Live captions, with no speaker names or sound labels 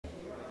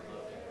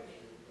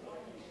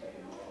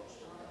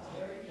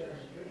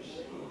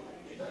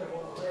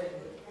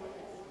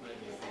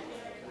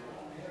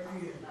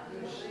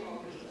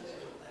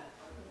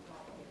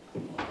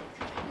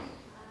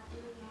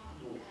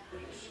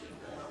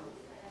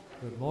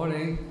Good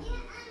morning.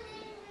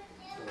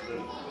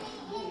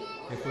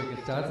 If we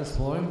could start this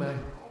morning,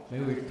 may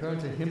we turn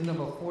to hymn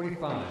number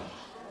 45.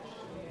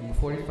 Hymn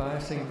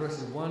 45, sing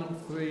verses 1,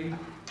 3,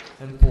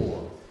 and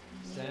 4.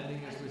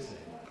 Standing as we sing.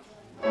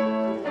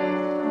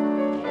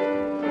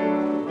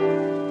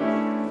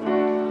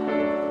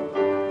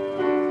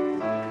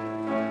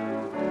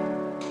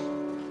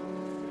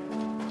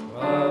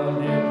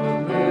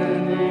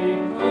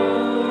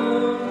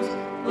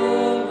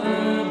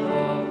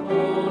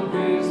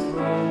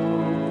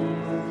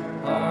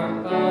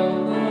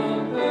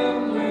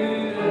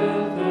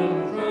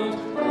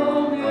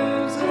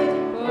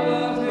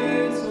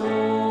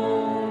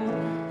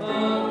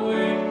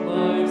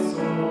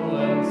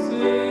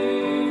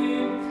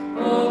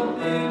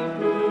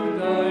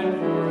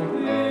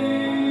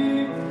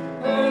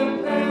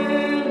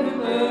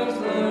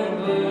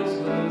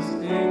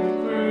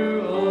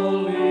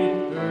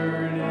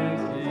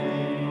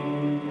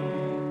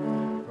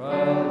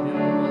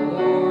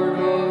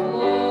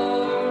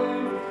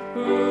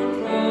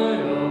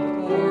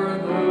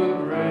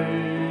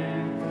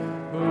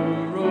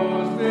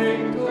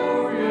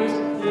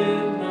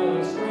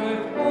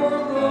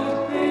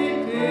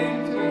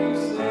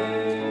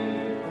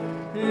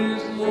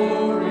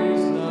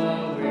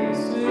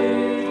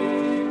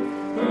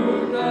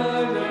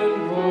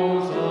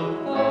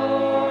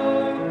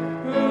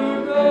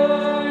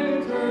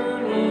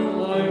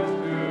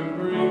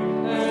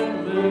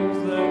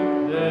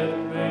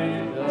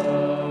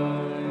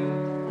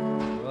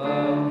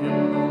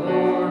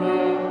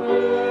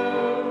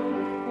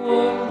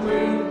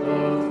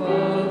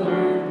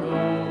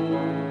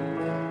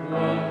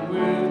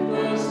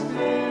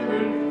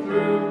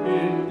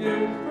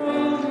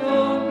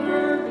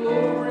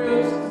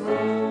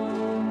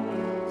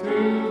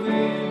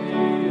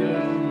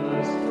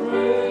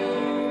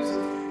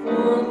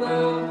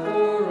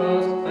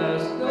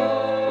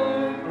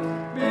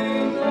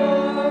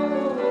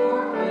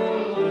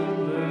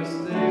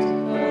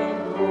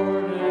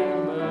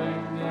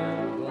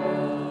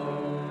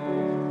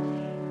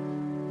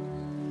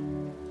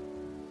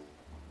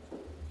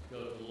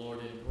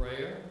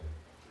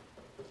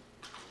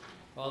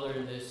 Father,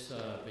 in this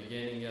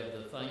beginning of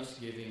the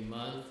Thanksgiving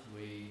month,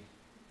 we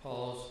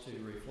pause to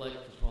reflect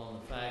upon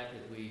the fact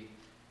that we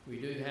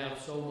do have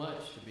so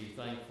much to be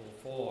thankful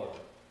for.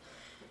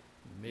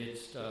 In the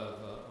midst of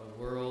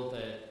a world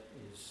that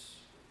is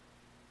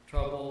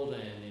troubled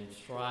and in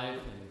strife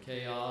and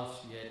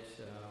chaos, yet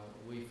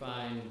we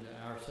find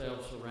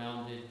ourselves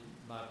surrounded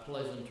by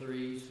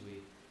pleasantries.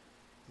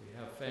 We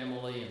have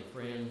family and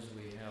friends,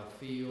 we have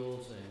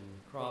fields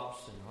and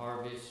crops and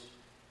harvest.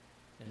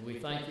 And we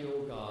thank you,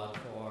 O God,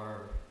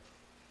 for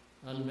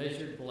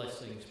unmeasured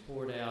blessings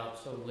poured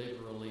out so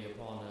liberally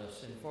upon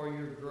us, and for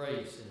your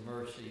grace and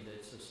mercy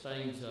that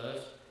sustains us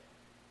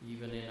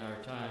even in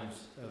our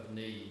times of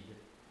need.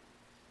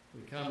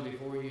 We come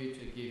before you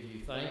to give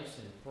you thanks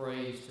and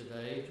praise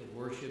today, to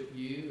worship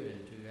you,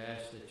 and to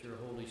ask that your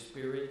Holy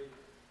Spirit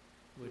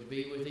would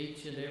be with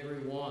each and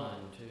every one,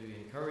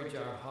 to encourage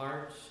our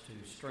hearts,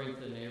 to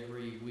strengthen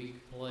every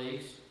weak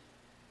place,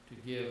 to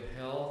give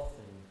health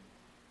and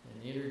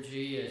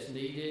energy as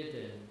needed,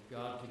 and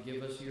God, to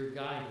give us your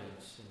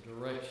guidance and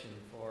direction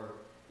for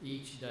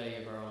each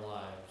day of our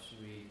lives.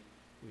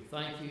 We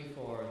thank you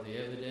for the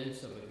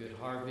evidence of a good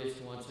harvest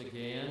once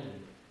again,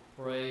 and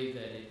pray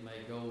that it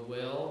may go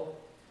well,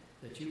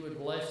 that you would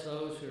bless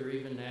those who are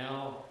even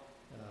now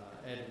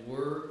at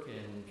work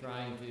and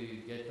trying to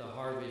get the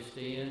harvest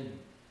in,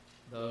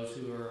 those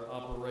who are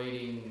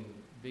operating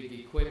big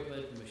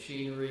equipment,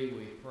 machinery.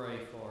 We pray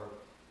for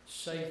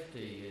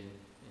safety and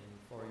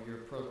for your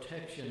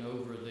protection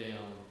over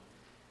them,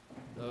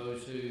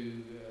 those who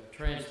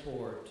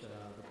transport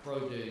the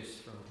produce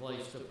from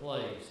place to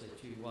place,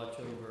 that you watch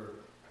over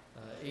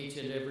each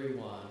and every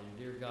one. And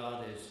dear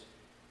God,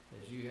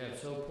 as you have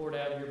so poured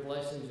out your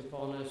blessings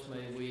upon us,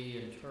 may we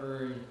in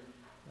turn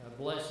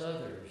bless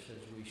others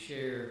as we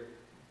share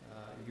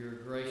your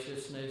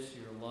graciousness,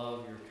 your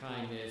love, your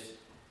kindness,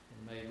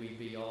 and may we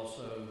be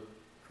also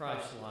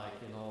Christ-like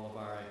in all of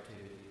our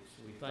activities.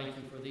 We thank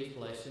you for these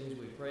blessings.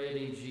 We pray it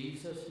in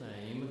Jesus'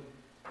 name.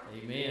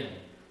 Amen.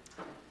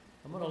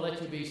 I'm going to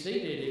let you be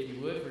seated, if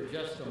you would, for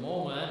just a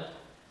moment.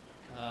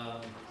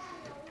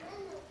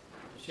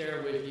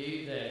 Share with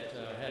you that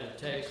I had a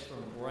text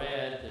from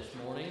Brad this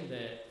morning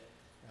that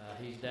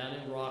he's down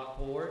in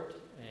Rockport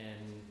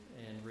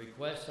and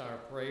requests our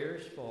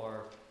prayers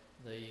for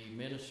the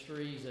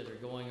ministries that are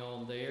going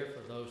on there,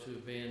 for those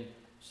who've been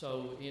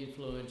so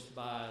influenced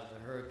by the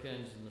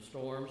hurricanes and the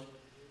storms,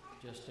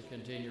 just to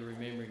continue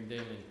remembering them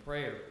in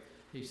prayer.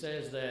 He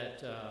says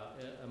that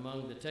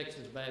among the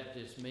Texas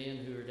Baptist men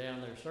who are down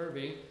there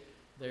serving,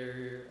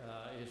 there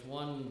is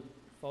one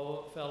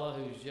fellow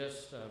who's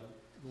just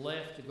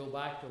left to go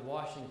back to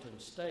Washington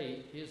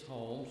State, his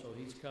home, so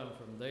he's come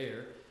from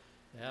there.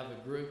 They have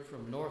a group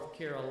from North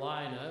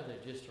Carolina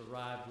that just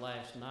arrived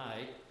last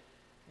night,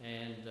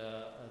 and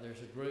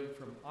there's a group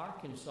from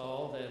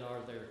Arkansas that are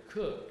their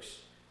cooks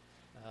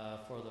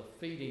for the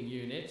feeding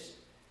units.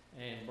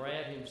 And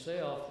Brad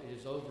himself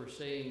is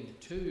overseeing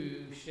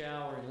 2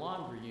 shower and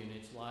laundry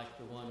units like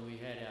the one we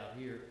had out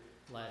here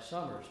last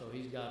summer. So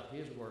he's got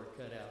his work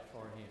cut out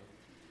for him.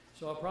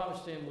 So I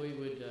promised him we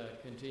would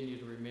continue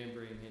to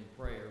remember him in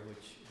prayer,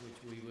 which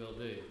we will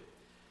do.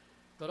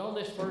 But on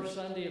this first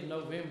Sunday of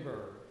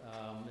November,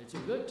 it's a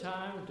good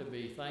time to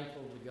be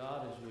thankful to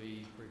God as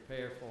we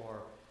prepare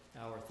for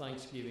our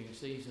Thanksgiving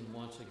season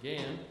once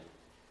again.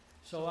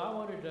 So I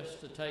wanted us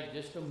to take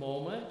just a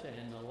moment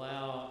and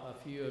allow a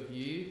few of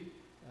you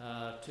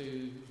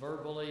to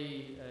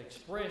verbally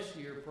express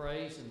your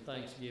praise and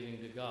thanksgiving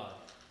to God.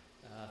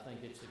 I think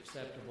it's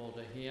acceptable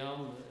to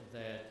Him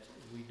that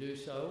we do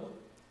so.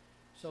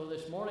 So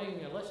this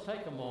morning, let's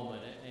take a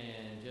moment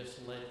and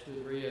just let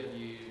 2 or 3 of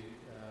you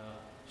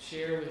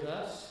share with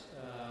us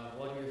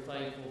what you're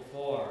thankful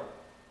for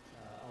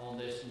on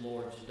this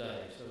Lord's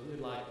Day. So who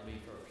would like to be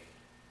first?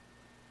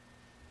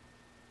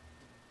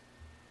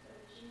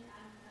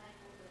 I'm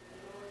thankful that the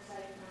Lord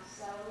saved my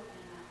soul,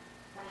 and I'm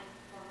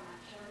thankful for my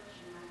church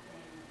and my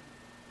family.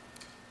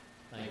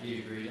 Thank you,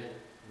 Greta.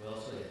 Well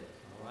said.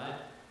 All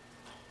right.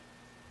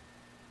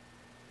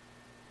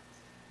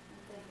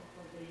 I'm thankful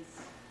for these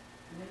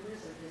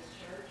members of this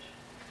church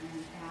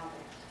and how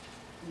that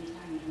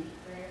anytime you need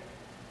prayer,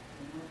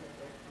 you know that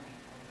they're praying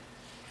for you.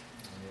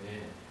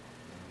 Amen.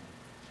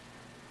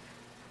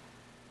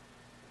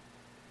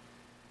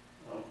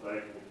 I'm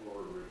thankful for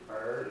a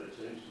repair that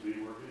seems to be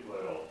working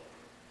well.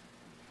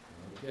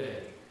 Okay.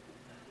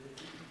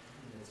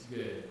 That's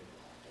good.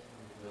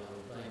 Well,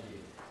 thank you.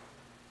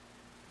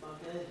 My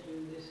cousin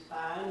is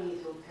fine,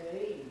 he's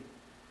okay.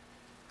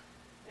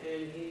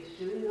 And he's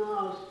still in the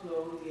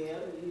hospital, yeah,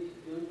 he's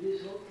doing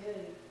just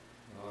okay.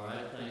 All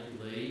right. Thank you,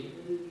 Lee.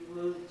 He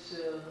was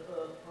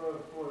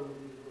for me.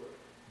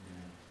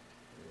 Yeah.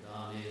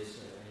 Don is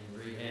in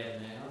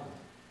rehab now.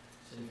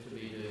 Seems to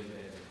be doing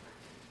better.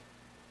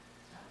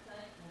 I'm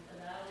thankful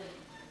that I live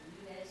in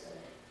the USA.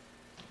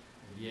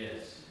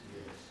 Yes.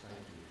 Yes.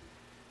 Thank you.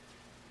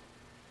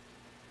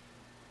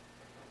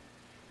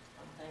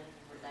 I'm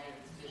thankful for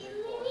David's good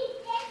report.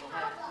 We'll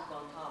have to keep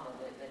on top of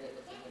it, but it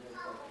was a good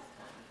report this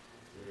time.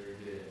 Very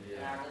good. And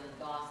Yeah. our little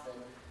Dawson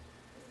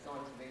is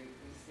going to be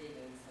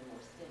receiving some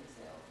more stem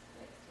cells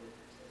next week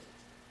or 2,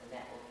 and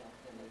that will help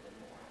him even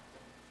more, I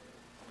think.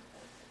 I'm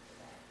thankful for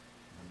that.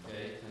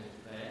 Okay. Thank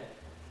you, Pat.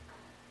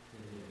 We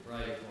need to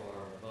pray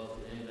for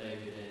both of them,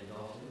 David and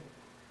Dawson.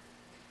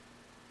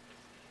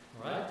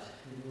 All right.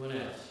 Anyone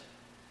else?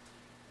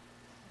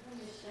 I'm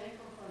just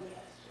thankful for the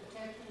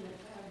protection that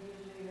God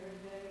gives me every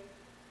day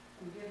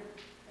from different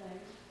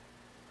things.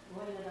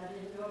 One that I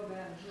didn't know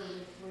about until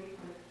this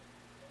week, but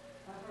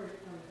I heard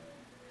from a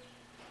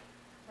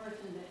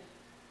person that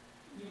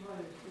you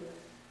was good,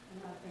 and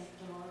I thank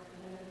the Lord for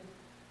that.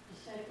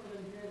 Just thankful to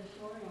be here this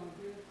morning on a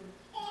beautiful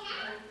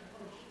day,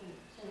 which you can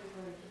sing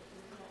praises to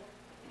the Lord.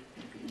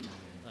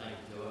 Thank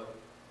you, Joy.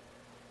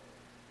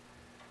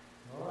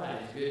 All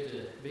right, it's good to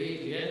be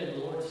together in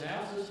the Lord's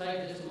house. Let's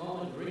take just a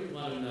moment to greet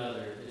one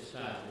another at this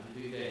time.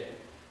 Would you do that?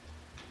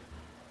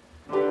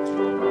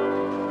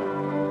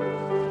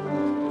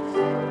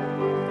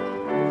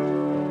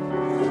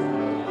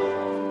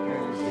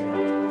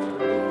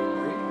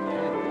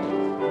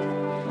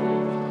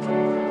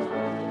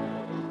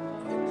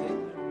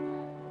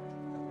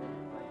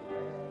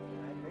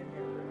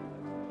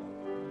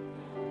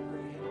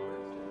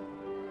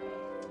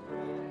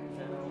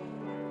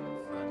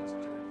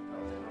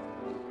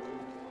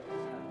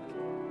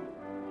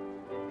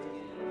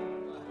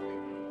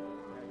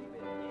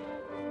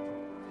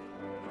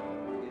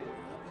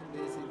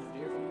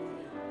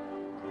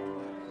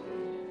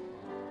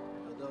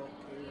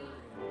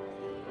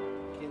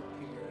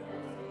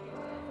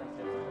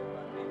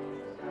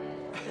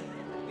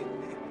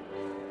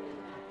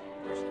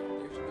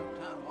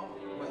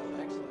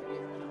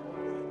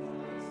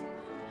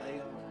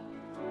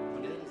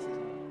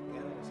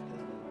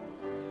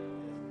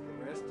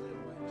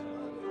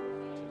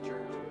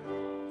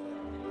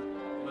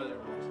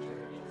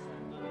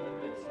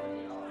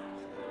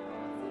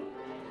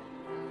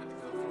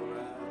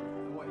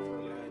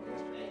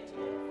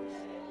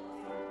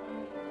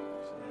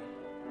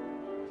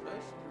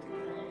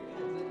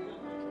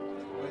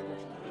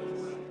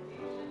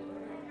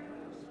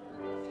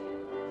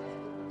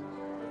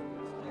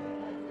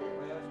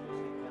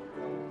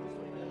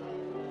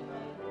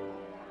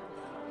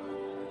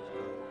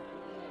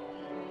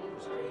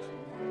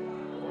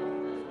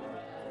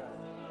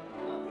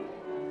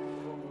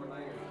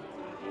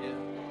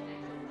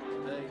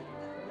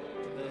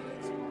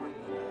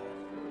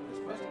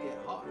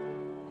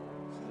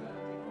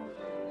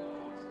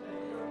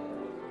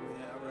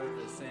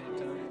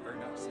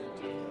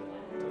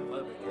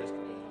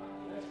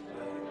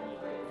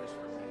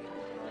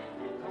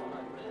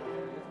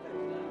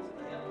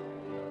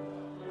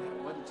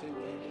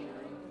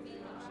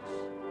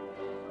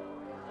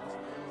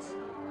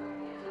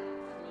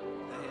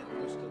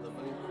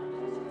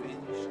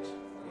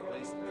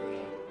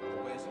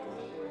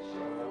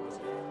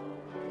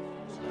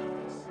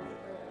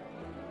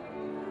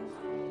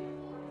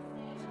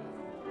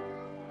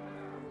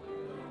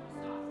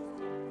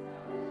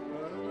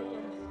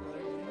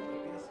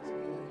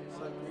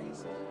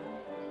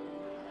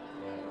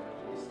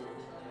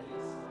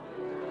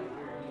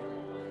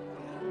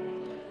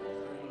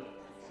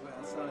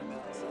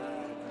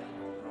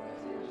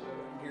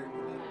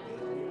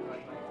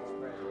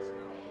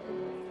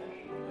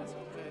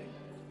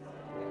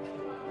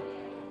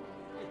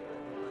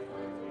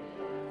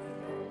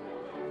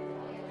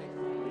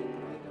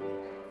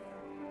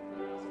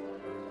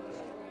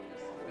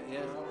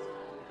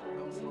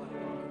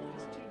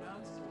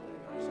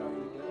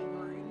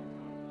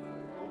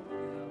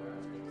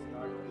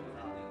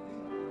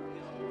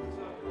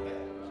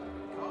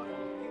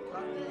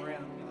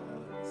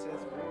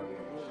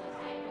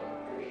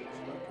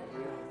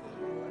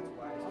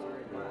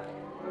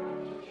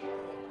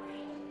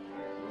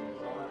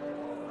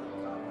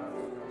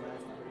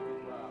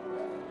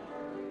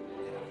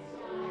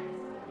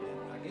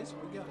 guess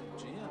we got a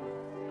gym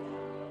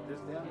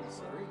just down the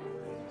street of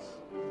this.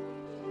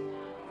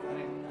 I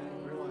didn't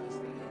realize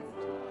that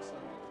until I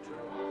saw the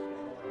truck.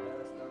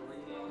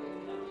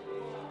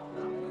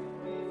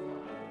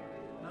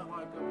 Not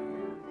like over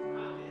here.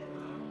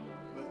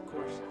 But of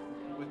course,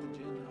 with the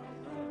gym not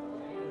running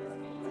over here,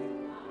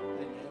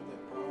 they didn't have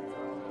that problem for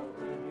a while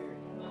over here.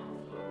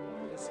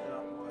 It's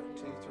not what,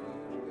 2-3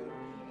 years ago.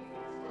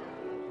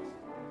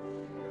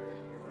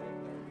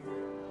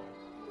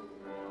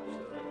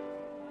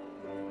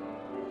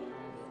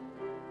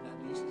 Now,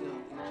 do you still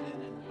eat in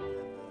and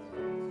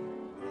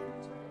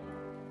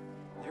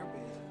they're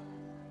busy.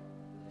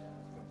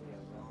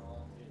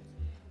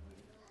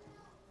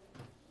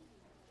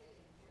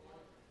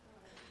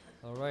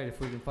 All right, if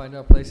we can find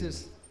our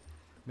places,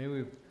 may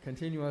we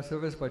continue our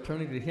service by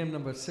turning to hymn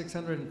number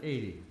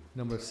 680.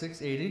 Number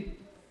 680,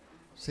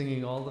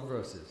 singing all the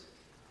verses.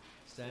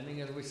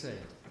 Standing as we sing.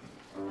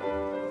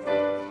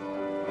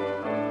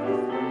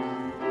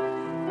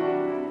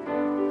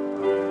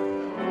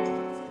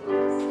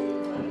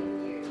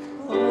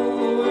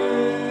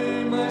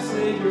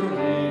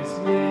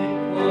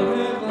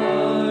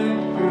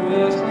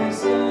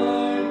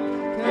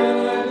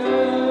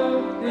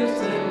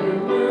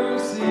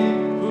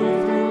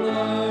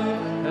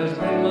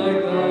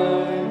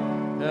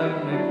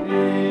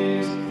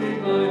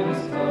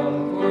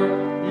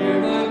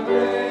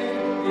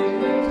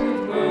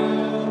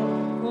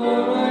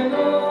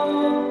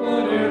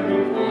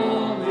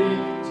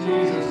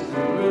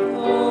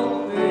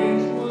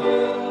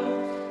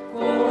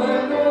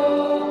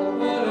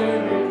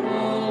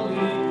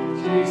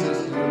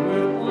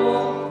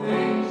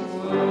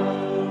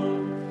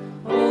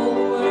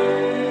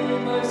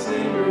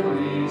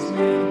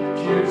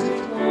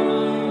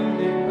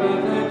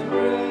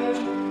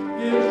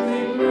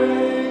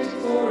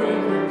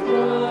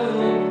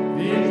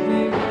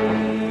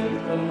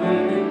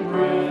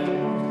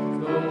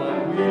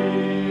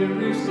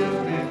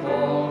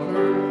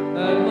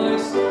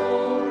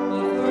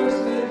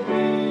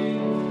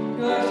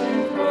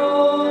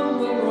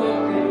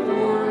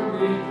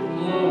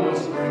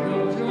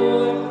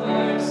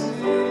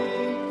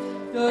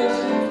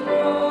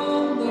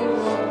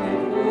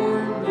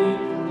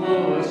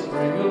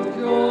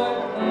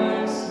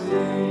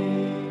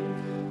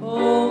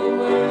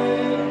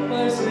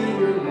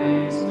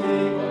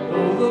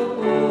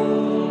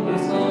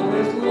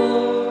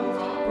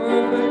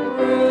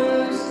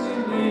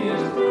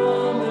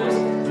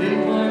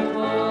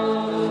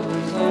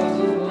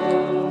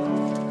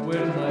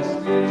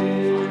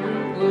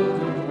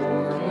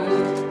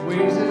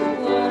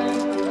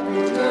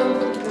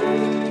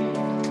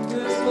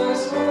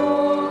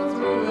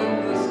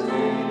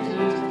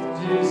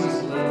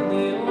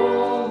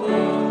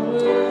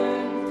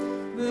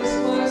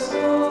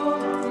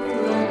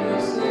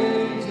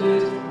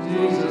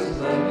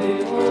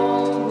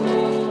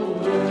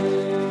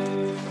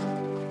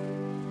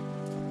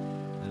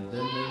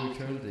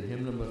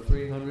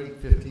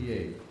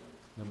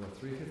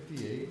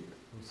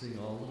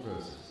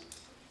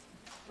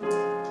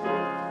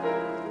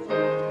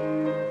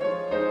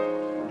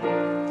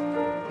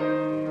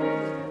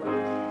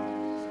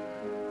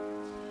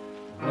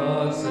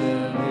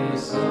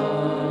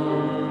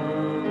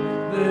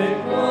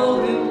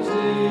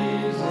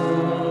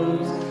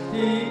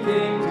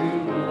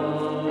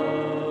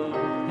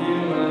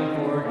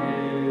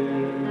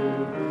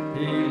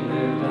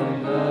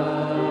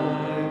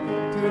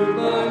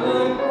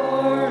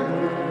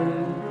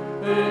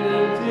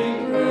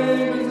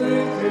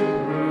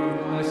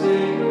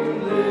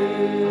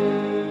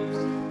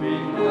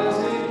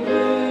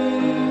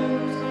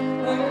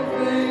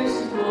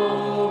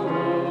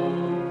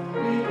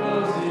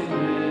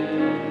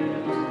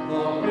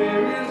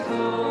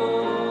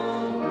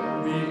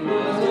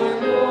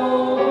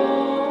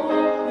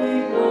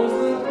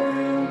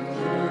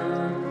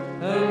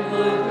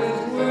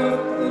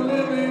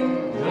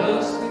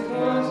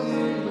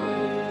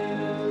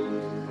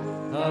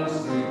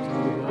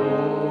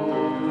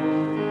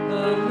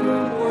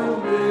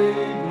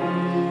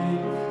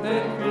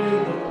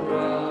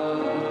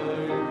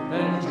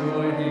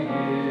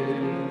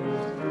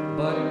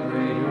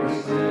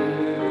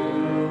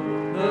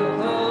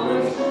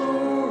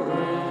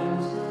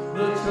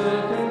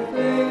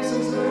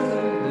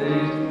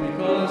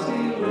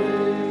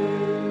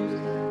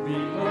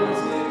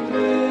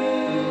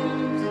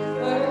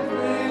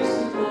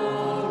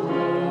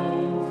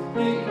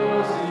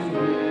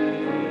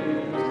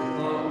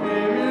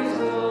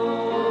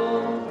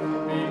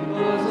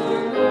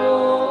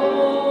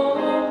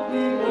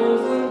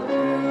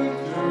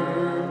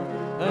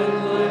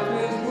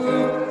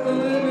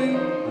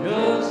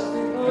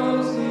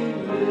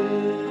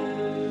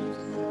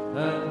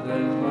 And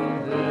then one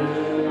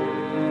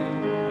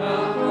day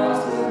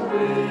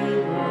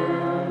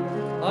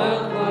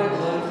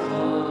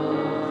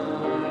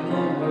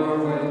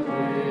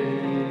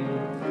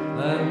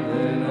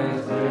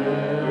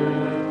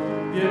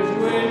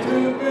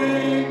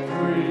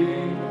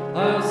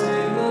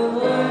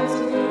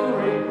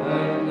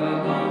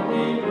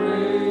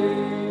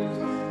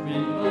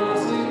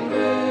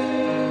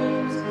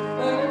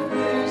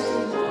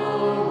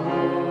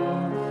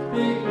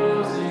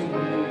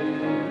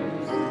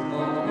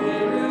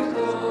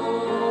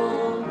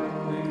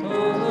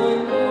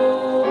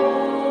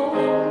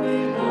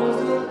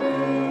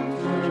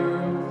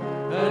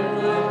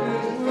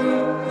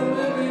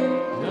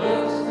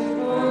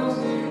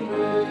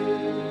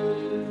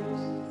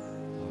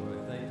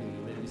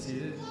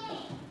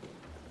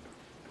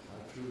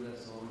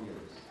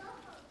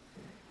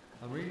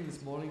I'm reading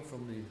this morning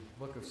from the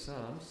book of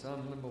Psalms,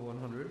 Psalm number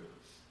 100,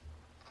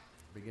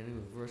 beginning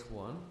with verse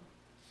 1.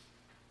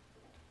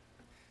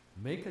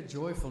 Make a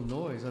joyful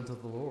noise unto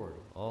the Lord,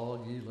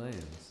 all ye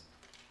lands.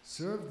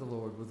 Serve the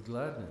Lord with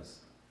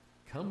gladness.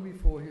 Come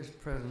before his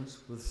presence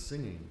with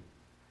singing.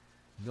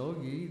 Know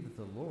ye that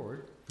the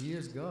Lord, he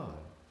is God.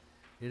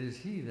 It is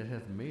he that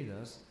hath made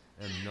us,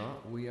 and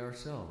not we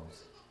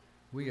ourselves.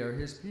 We are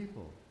his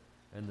people,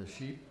 and the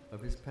sheep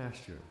of his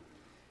pasture.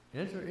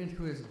 Enter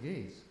into his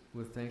gates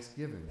with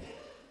thanksgiving,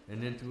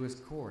 and into his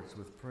courts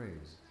with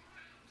praise.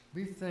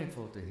 Be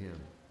thankful to him,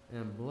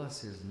 and bless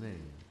his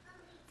name.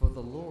 For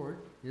the Lord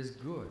is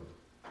good.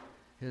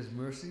 His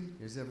mercy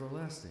is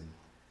everlasting,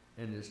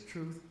 and his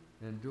truth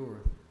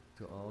endureth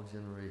to all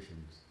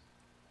generations.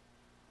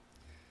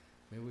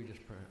 May we just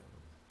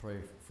pray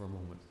for a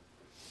moment.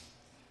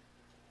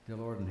 Dear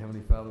Lord and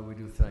Heavenly Father, we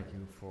do thank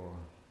you for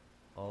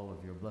all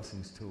of your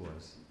blessings to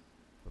us,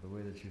 for the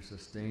way that you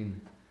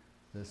sustain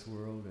this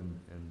world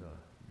and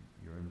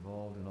you're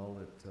involved in all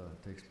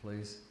that takes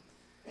place.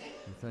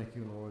 We thank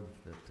you, Lord,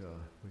 that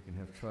we can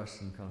have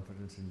trust and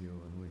confidence in you,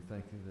 and we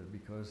thank you that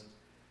because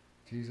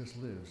Jesus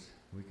lives,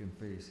 we can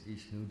face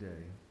each new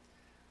day.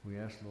 We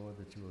ask, Lord,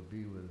 that you will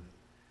be with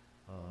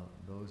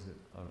those that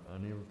are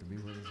unable to be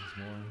with us this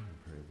morning.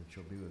 We pray that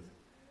you'll be with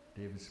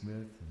David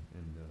Smith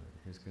and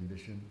his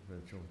condition,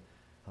 that you'll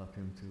help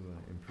him to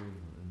improve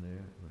in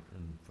there,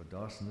 and for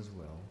Dawson as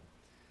well.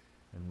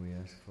 And we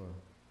ask for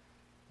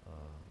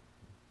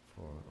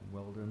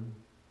Weldon,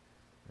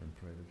 and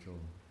pray that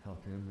you'll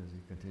help him as he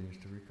continues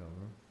to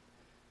recover.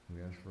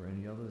 We ask for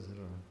any others that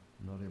are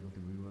not able to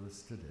be with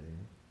us today.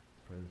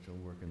 Pray that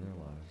you'll work in their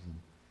lives. And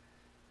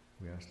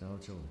we ask now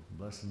that you'll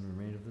bless the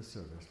remainder of the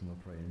service, and we'll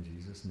pray in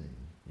Jesus' name.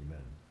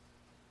 Amen.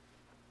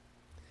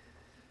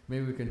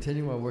 May we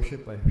continue our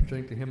worship by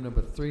turning to hymn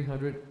number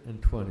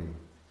 320.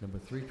 Number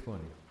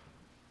 320.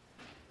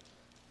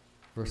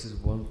 Verses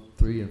 1,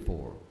 3, and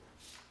 4.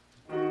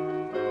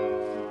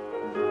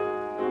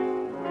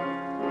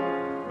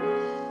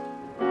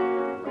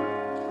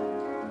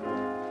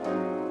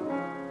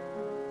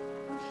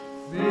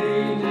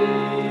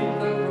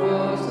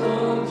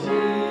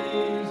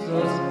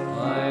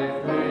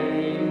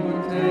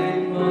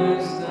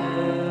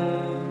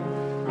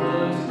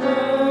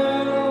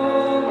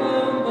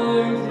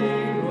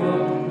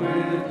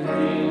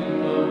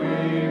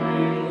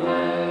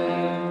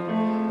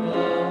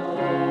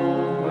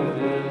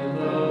 Within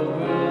the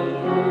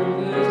wilderness.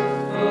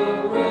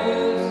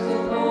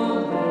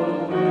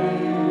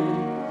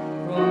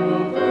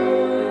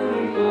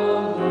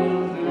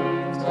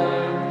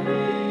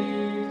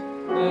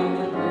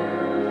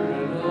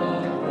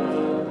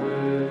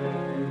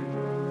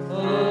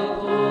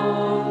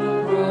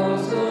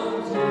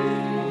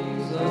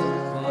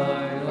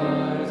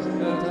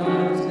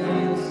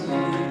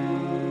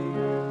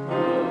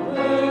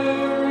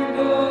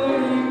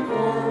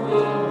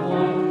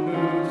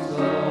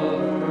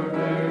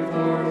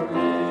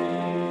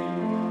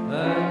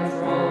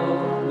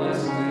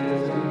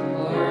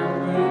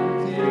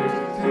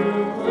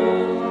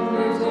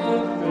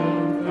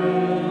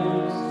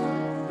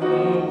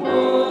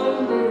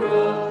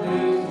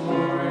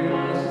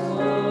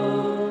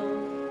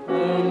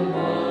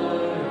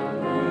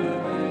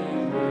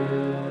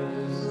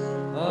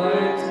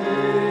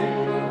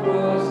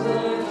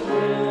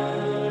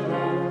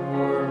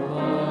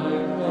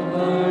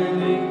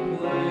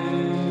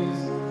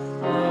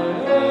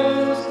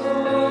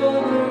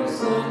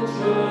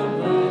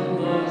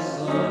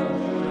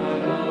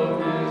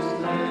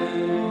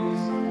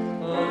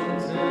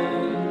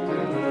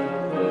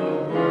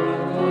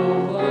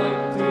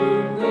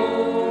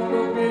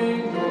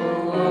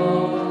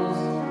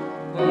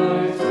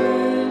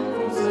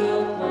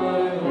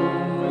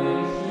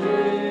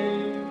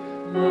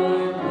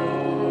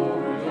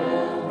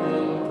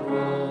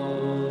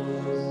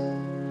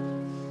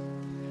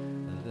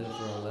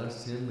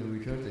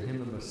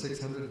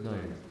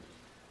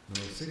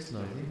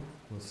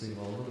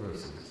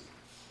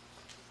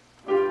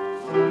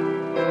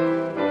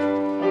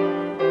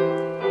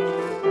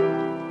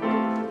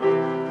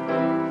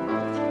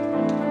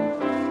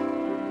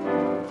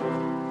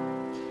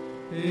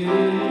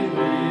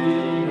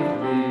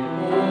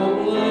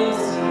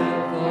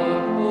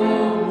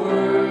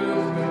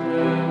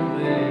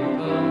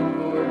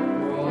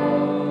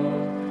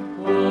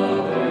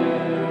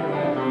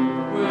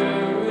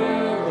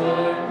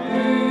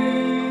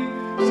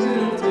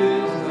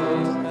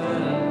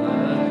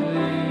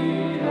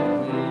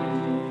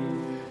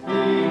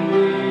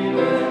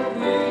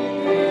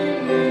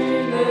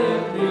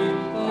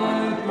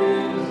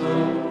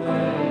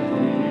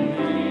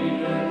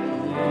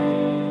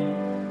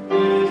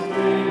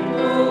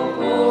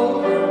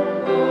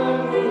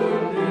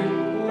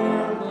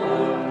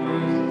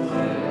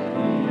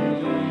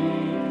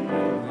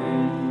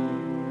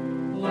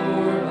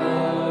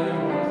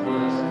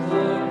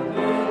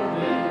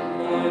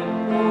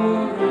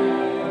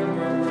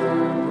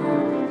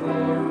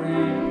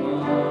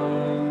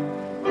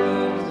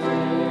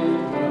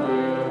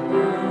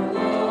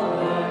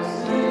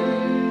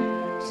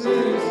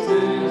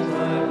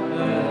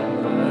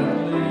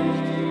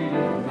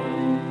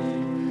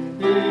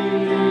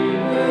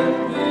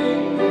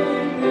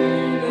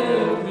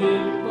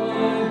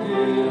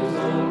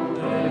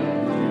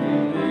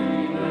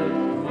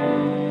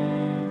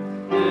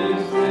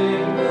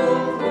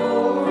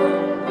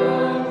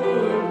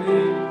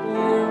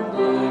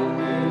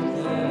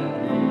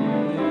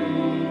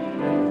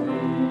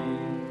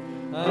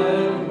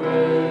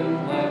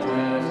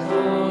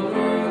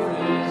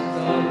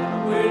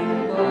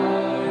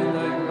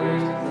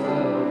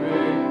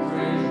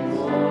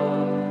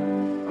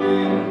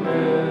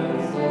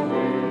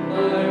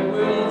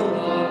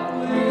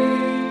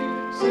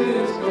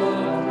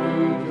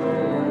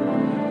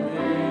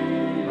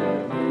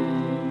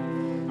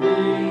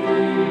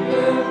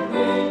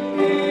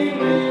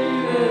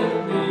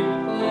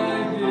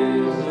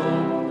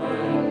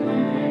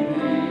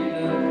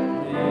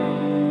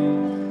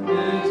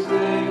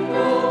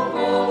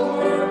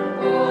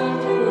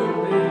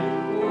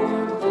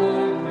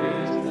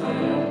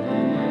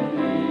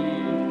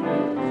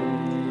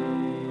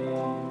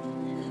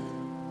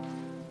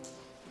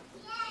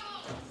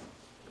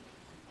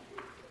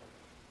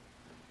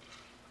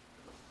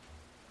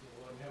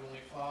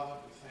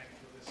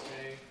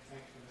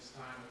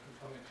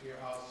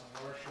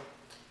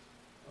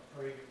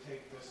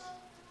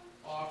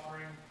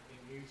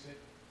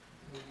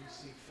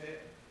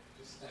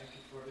 Just thank you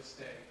for this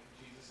day.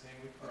 In Jesus' name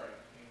we pray.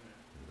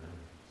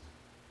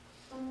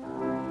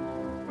 Amen.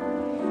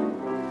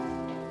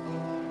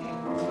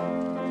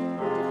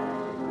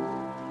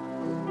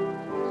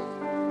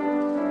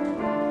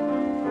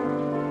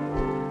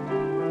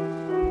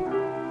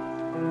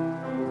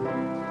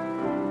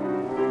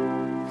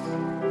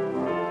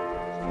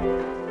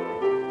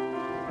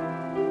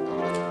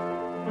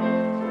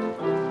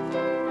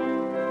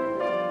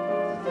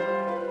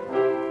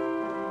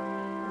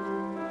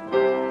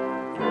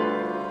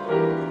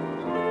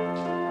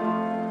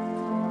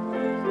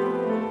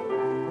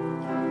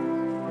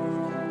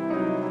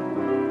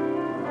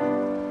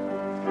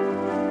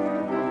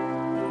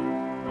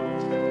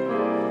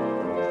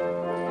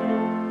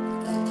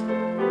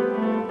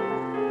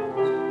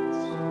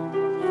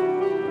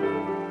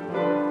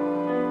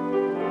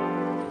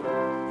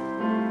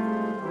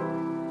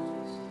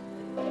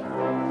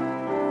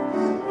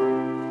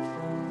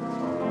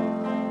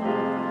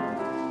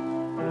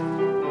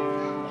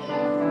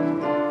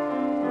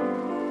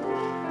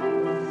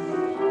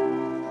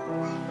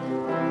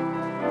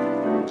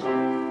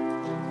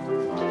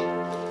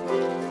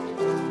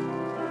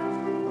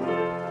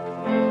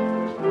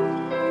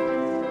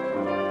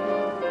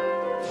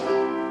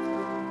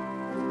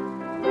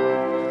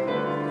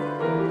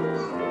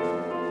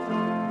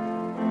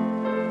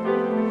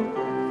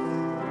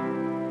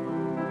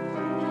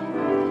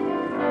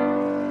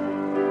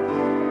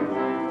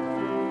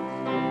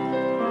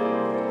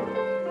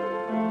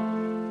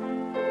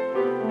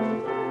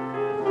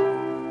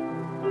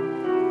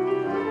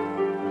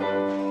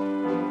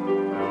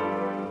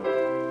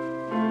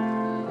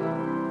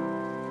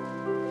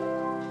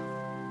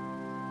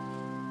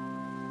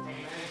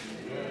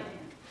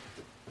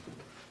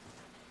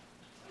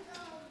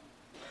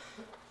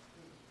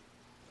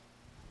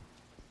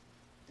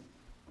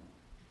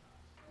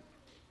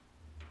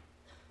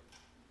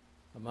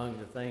 Among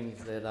the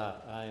things that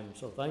I am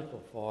so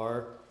thankful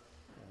for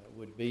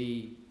would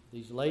be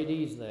these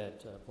ladies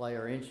that play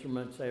our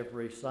instruments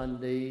every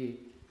Sunday,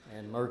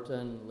 and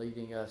Merton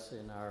leading us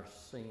in our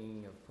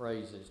singing of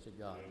praises to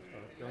God.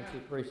 So don't you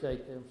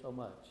appreciate them so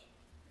much?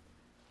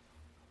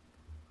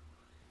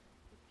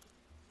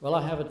 Well,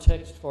 I have a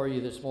text for you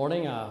this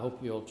morning. I hope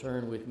you'll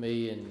turn with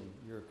me in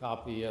your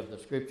copy of the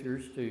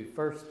Scriptures to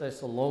 1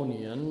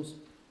 Thessalonians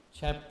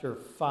chapter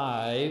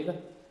 5.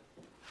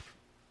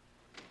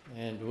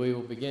 And we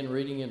will begin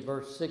reading in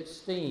verse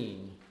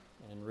 16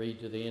 and read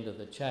to the end of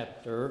the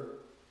chapter.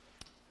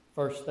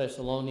 1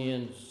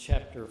 Thessalonians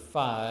chapter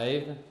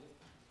 5,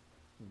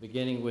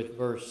 beginning with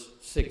verse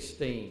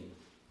 16.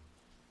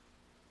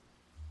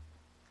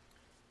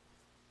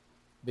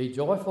 Be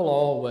joyful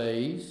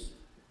always,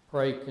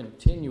 pray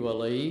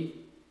continually,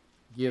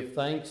 give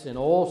thanks in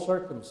all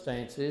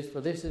circumstances, for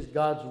this is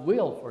God's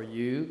will for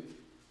you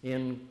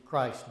in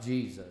Christ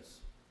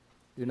Jesus.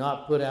 Do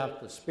not put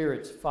out the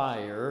Spirit's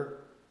fire.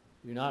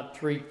 Do not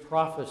treat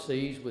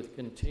prophecies with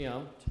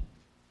contempt.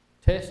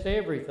 Test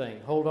everything.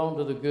 Hold on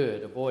to the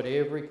good. Avoid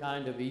every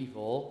kind of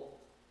evil.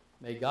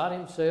 May God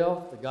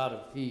himself, the God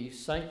of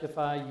peace,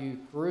 sanctify you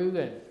through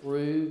and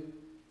through.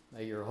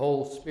 May your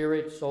whole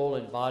spirit, soul,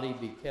 and body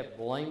be kept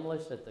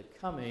blameless at the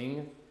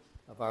coming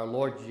of our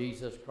Lord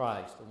Jesus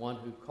Christ. The one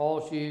who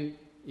calls you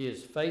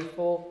is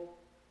faithful,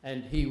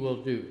 and he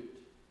will do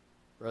it.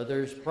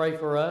 Brothers, pray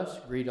for us.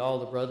 Greet all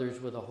the brothers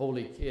with a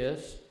holy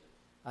kiss.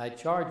 I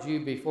charge you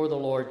before the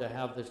Lord to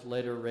have this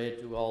letter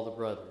read to all the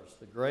brothers.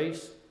 The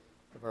grace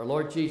of our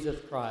Lord Jesus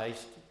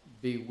Christ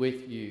be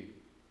with you.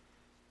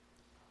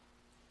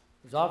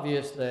 It's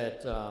obvious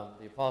that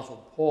the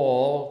Apostle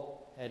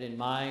Paul had in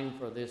mind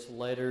for this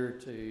letter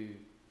to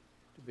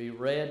be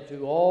read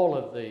to all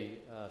of the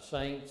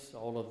saints,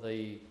 all of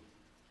the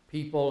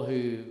people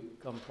who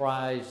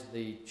comprise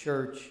the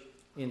church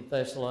in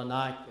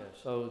Thessalonica.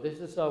 So this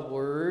is a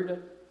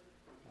word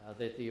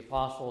that the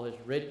apostle has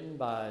written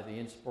by the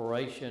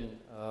inspiration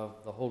of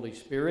the Holy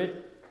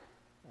Spirit,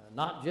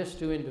 not just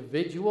to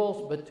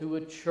individuals, but to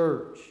a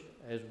church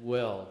as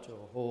well, to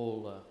a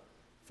whole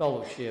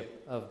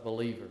fellowship of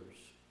believers.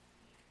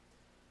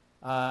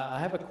 I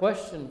have a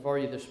question for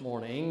you this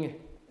morning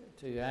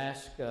to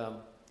ask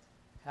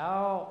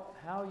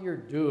how you're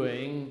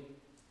doing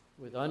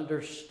with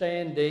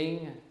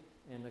understanding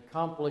and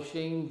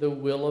accomplishing the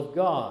will of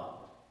God.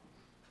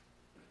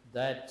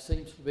 That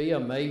seems to be a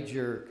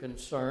major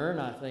concern,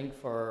 I think,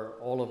 for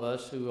all of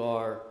us who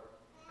are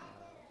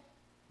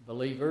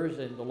believers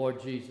in the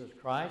Lord Jesus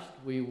Christ.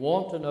 We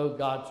want to know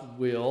God's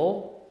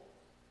will,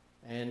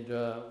 and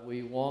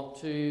we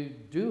want to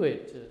do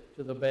it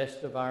to the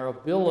best of our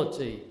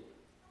ability.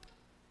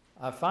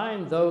 I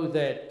find, though,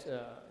 that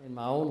in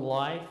my own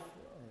life,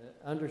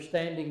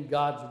 understanding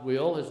God's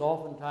will has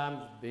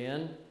oftentimes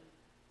been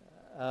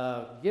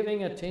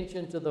giving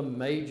attention to the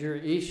major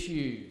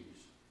issues.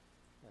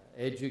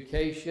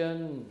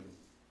 Education,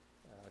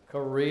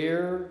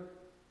 career,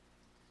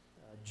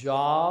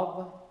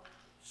 job,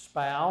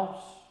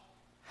 spouse,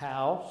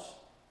 house,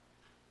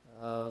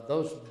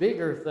 those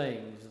bigger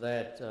things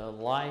that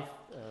life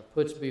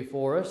puts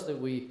before us that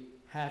we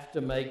have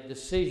to make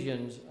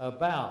decisions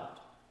about.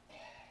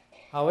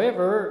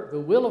 However, the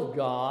will of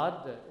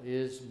God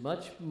is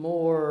much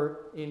more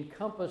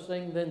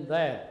encompassing than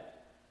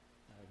that.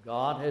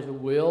 God has a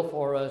will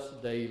for us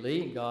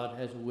daily. God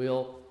has a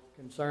will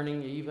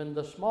concerning even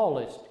the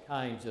smallest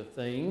kinds of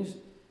things.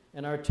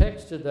 And our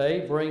text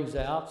today brings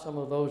out some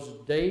of those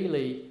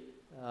daily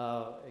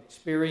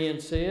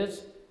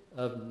experiences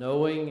of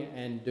knowing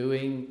and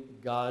doing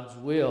God's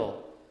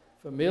will.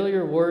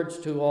 Familiar words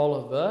to all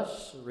of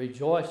us: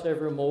 rejoice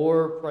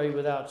evermore, pray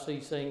without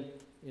ceasing,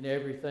 in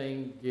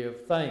everything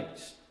give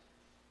thanks.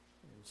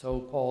 And so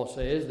Paul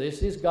says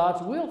this is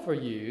God's will for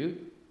you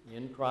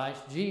in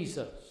Christ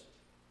Jesus.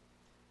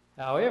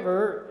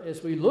 However,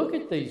 as we look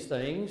at these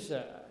things,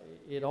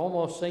 it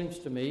almost seems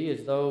to me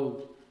as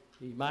though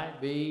he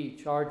might be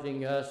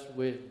charging us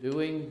with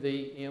doing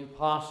the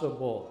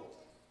impossible.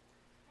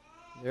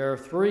 There are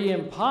three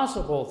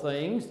impossible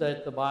things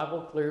that the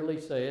Bible clearly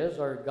says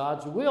are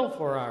God's will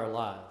for our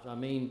lives. I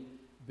mean,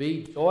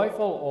 be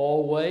joyful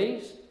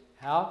always.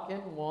 How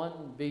can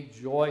one be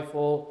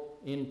joyful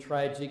in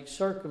tragic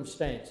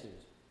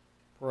circumstances?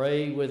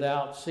 Pray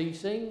without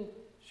ceasing.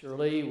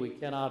 Surely we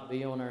cannot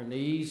be on our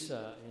knees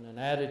in an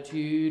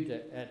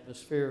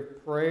atmosphere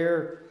of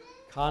prayer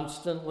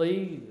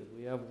constantly.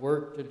 We have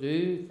work to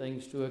do,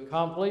 things to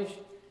accomplish.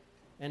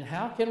 And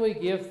how can we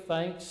give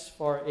thanks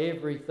for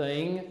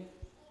everything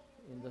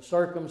in the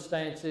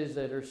circumstances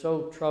that are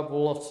so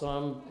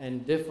troublesome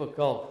and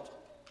difficult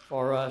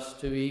for us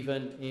to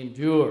even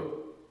endure?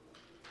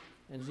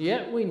 And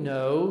yet we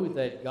know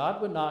that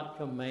God would not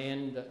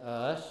command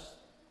us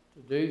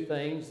to do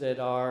things that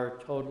are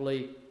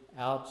totally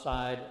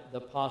outside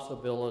the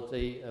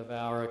possibility of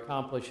our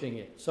accomplishing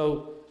it.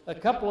 So a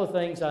couple of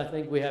things I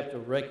think we have to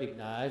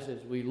recognize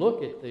as we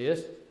look at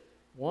this.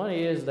 One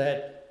is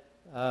that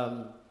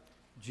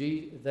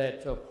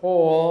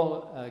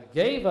Paul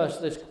gave us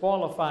this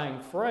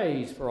qualifying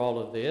phrase for all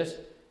of this.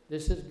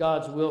 This is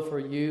God's will for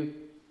you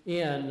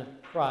in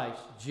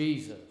Christ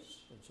Jesus.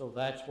 And so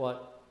that's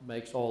what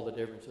makes all the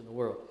difference in the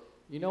world.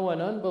 You know,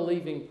 an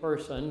unbelieving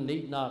person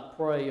need not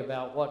pray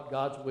about what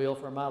God's will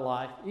for my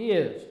life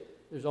is.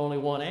 There's only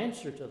one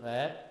answer to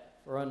that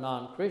for a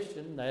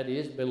non-Christian. That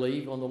is,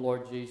 believe on the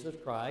Lord Jesus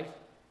Christ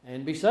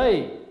and be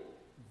saved.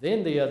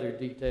 Then the other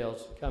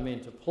details come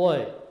into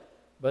play.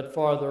 But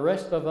for the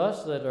rest of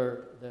us that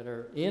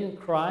are in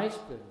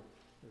Christ and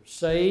are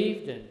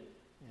saved and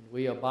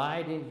we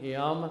abide in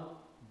Him,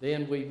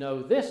 then we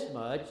know this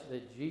much,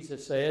 that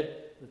Jesus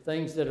said, the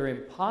things that are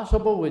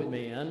impossible with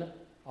men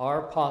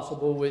are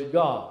possible with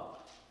God.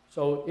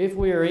 So if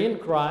we are in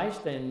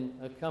Christ and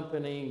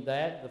accompanying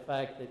that, the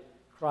fact that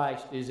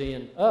Christ is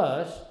in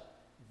us,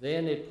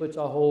 then it puts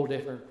a whole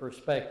different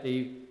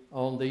perspective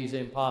on these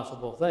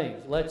impossible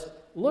things. Let's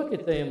look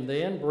at them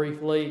then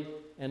briefly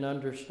and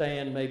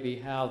understand maybe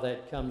how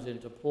that comes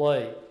into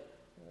play.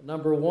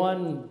 Number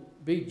one,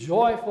 be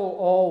joyful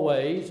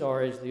always,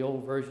 or as the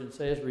old version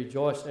says,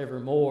 rejoice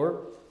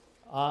evermore.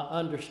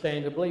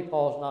 Understandably,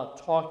 Paul's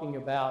not talking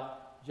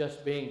about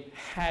just being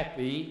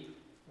happy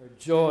or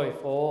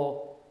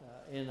joyful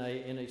in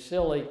a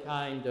silly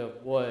kind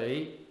of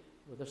way,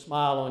 with a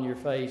smile on your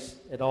face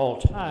at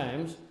all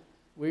times.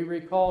 We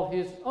recall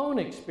his own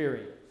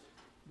experience,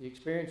 the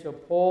experience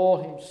of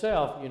Paul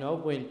himself. You know,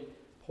 when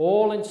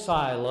Paul and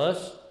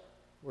Silas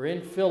were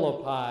in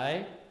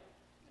Philippi,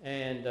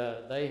 and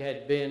they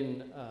had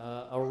been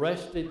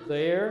arrested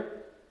there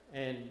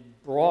and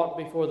brought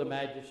before the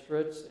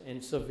magistrates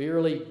and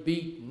severely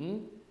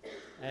beaten.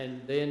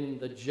 And then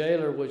the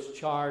jailer was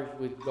charged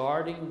with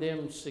guarding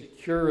them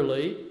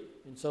securely.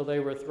 And so they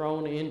were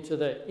thrown into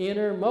the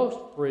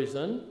innermost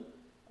prison.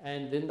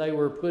 And then they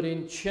were put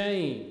in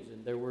chains.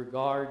 And there were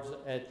guards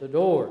at the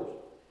doors.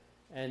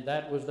 And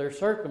that was their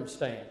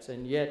circumstance.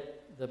 And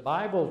yet the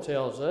Bible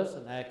tells us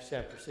in Acts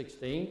chapter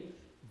 16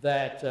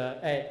 that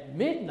at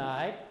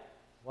midnight,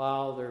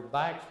 while their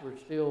backs were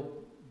still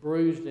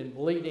bruised and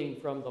bleeding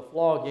from the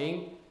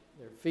flogging,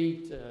 their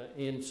feet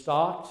in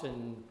stocks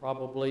and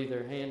probably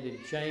their hand in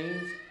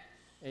chains,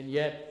 and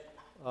yet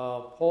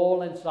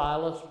Paul and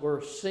Silas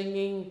were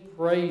singing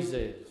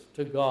praises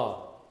to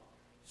God,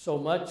 so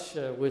much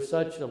with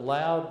such a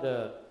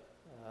loudness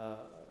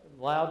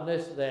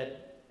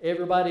that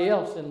everybody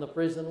else in the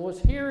prison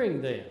was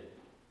hearing them.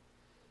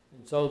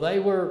 And so they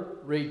were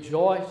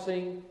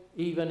rejoicing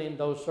even in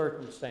those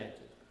circumstances.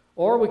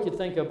 Or we could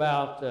think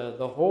about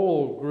the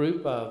whole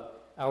group of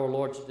our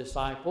Lord's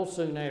disciples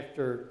soon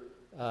after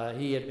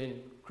he had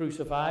been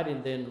crucified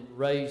and then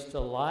raised to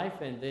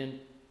life and then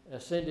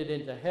ascended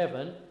into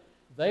heaven.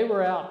 They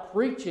were out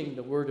preaching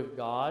the Word of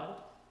God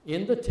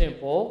in the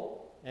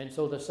temple, and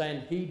so the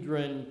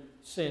Sanhedrin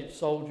sent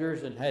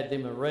soldiers and had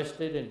them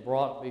arrested and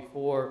brought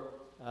before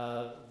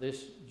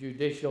this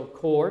judicial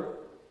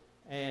court.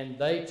 And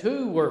they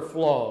too were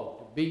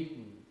flogged,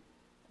 beaten,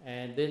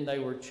 and then they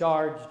were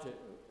charged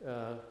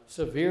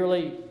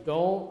severely,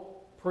 don't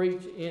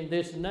preach in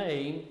this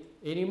name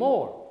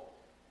anymore.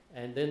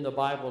 And then the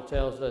Bible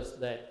tells us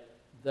that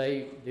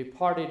they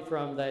departed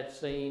from that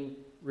scene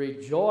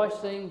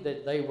rejoicing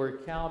that they were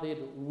counted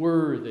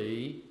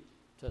worthy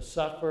to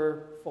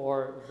suffer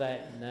for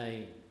that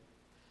name.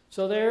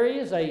 So there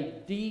is a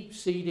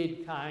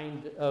deep-seated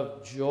kind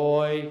of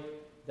joy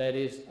that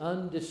is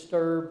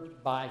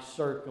undisturbed by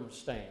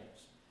circumstance.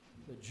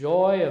 The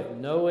joy of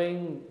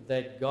knowing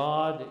that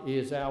God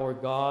is our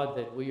God,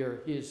 that we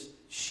are His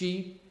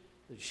sheep,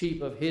 the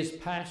sheep of His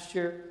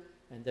pasture,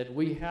 and that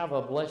we have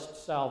a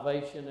blessed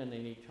salvation and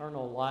an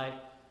eternal life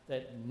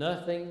that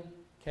nothing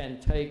can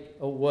take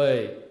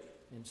away.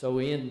 And so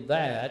in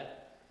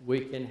that,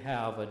 we can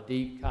have a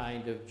deep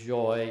kind of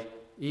joy,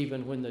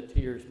 even when the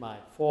tears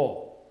might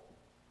fall.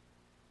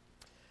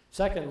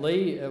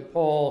 Secondly,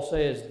 Paul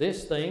says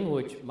this thing,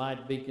 which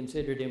might be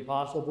considered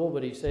impossible,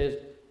 but he says,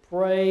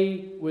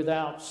 pray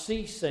without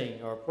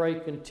ceasing, or pray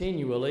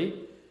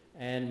continually.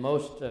 And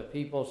most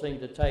people seem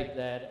to take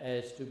that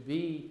as to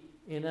be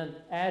in an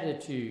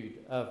attitude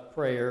of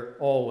prayer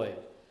always.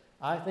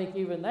 I think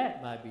even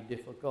that might be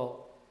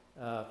difficult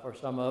for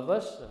some of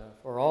us,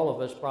 for all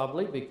of us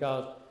probably,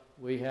 because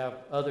we have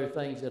other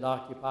things that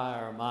occupy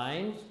our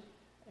minds,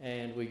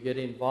 and we get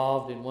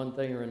involved in one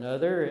thing or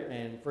another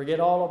and forget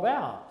all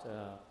about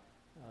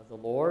the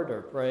Lord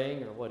or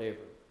praying or whatever.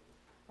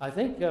 I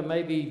think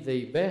maybe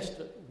the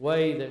best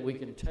way that we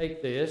can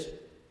take this,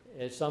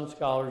 as some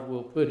scholars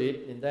will put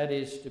it, and that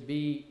is to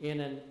be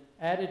in an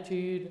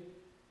attitude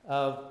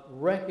of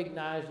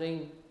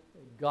recognizing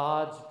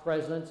God's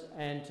presence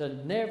and to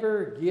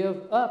never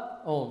give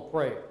up on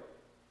prayer.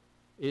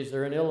 Is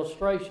there an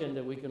illustration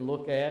that we can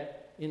look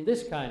at in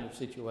this kind of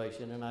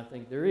situation? And I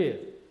think there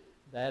is.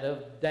 That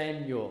of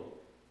Daniel.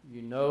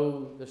 You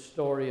know the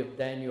story of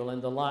Daniel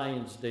in the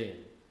lion's den.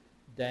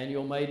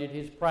 Daniel made it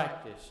his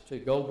practice to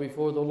go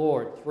before the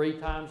Lord 3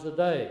 times a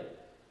day.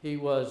 He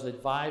was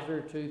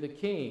advisor to the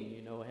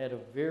king, had a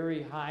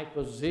very high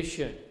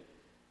position.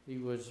 He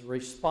was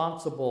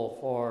responsible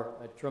for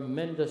a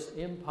tremendous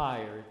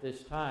empire at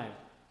this time.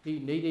 He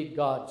needed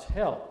God's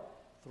help.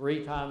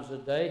 3 times a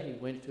day he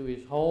went to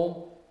his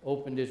home,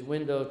 opened his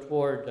window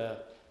toward the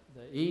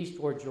east,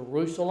 toward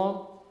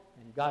Jerusalem,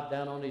 and got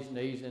down on his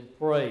knees and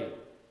prayed.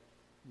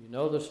 You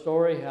know the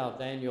story, how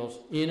Daniel's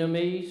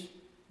enemies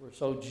were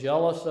so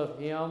jealous of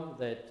him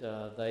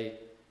that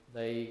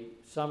they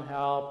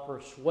somehow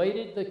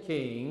persuaded the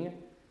king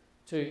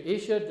to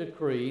issue a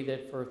decree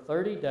that for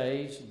 30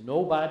 days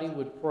nobody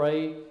would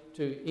pray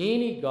to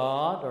any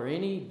god or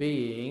any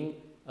being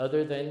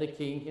other than the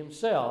king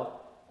himself,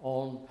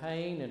 on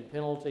pain and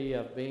penalty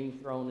of being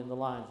thrown in the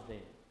lion's den.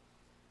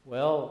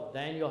 Well,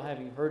 Daniel,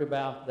 having heard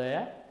about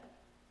that,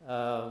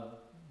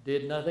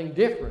 did nothing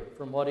different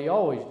from what he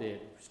always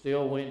did.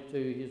 Still went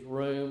to his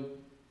room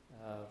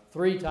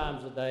 3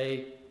 times a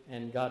day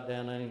and got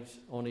down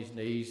on his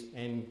knees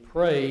and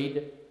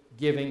prayed,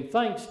 giving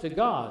thanks to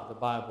God, the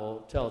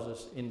Bible tells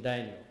us in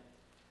Daniel.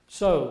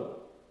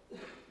 So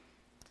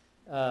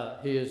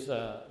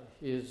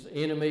his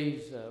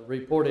enemies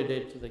reported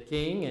it to the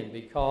king, and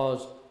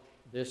because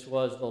this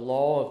was the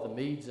law of the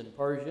Medes and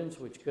Persians,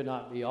 which could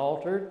not be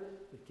altered,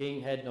 the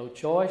king had no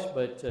choice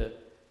but to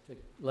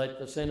let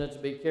the sentence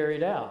be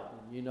carried out.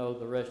 And you know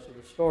the rest of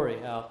the story,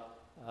 how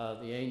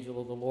the angel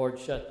of the Lord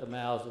shut the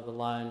mouths of the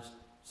lions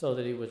so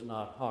that he was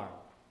not harmed.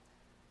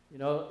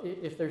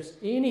 If there's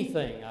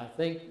anything I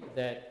think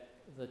that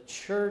the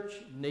church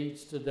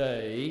needs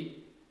today,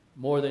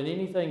 more than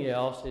anything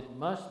else, it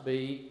must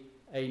be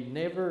a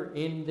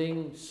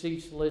never-ending,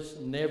 ceaseless,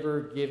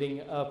 never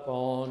giving up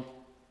on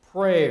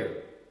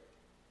prayer.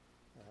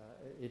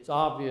 It's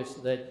obvious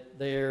that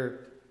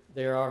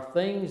there are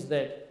things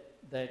that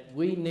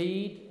we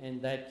need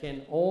and that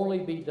can only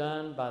be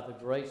done by the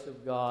grace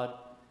of God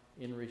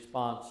in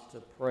response to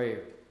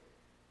prayer.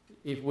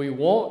 If we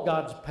want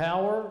God's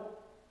power,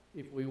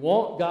 if we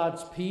want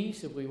God's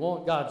peace, if we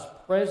want God's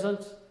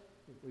presence,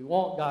 if we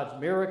want God's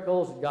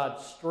miracles,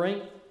 God's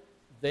strength,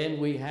 then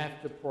we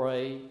have to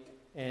pray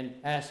and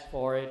ask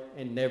for it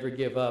and never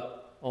give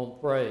up on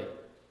praying.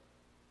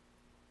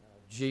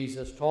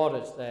 Jesus taught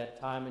us that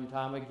time and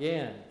time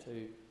again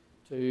to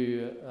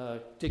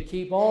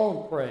keep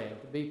on praying,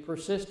 to be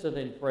persistent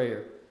in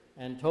prayer,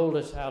 and told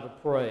us how to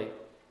pray.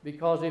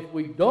 Because if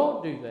we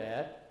don't do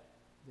that,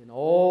 then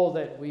all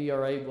that we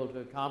are able to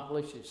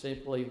accomplish is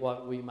simply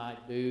what we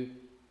might do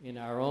in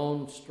our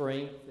own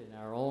strength, in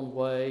our own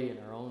way, in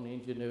our own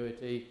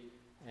ingenuity,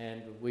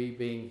 and we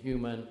being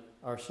human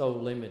are so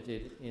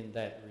limited in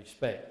that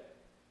respect.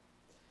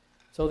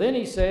 So then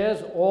he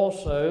says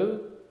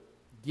also,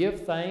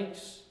 give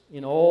thanks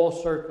in all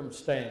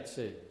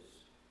circumstances.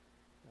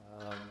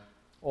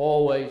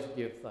 Always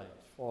give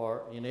thanks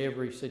for in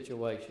every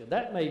situation.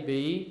 That may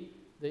be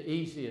the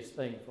easiest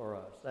thing for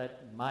us.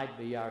 That might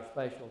be our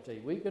specialty.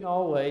 We can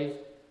always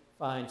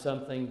find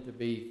something to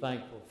be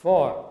thankful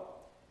for.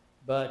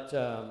 But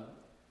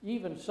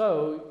even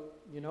so,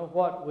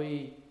 what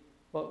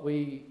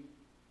we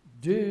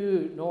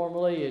do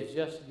normally is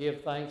just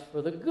give thanks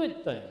for the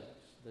good things,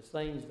 the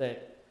things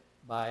that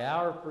by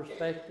our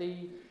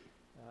perspective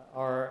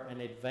are an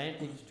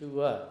advantage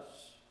to us,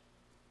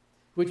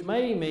 which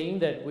may mean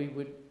that we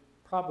would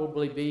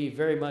probably be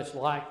very much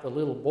like the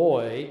little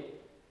boy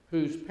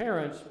whose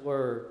parents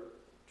were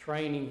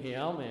training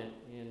him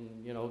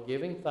in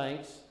giving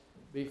thanks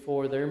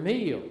before their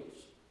meals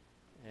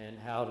and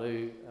how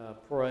to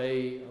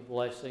pray a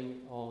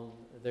blessing on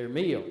their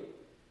meal.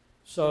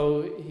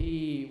 So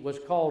he was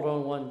called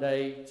on one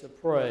day to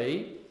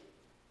pray,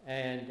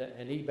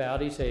 and he bowed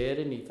his head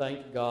and he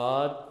thanked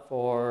God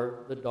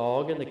for the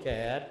dog and the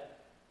cat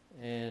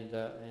and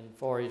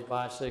for his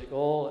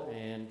bicycle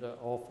and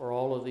for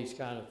all of these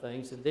kind of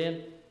things. And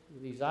then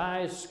with his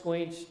eyes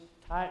squinched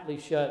tightly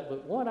shut,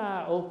 but one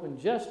eye opened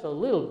just a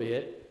little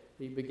bit,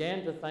 he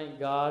began to thank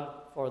God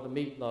for the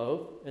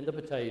meatloaf and the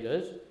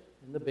potatoes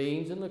and the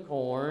beans and the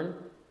corn,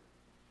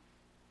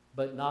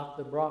 but not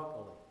the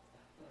broccoli.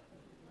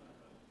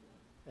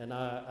 And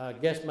I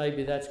guess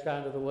maybe that's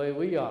kind of the way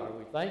we are.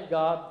 We thank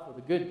God for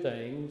the good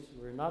things.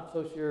 We're not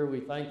so sure we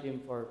thank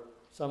Him for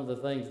some of the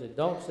things that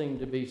don't seem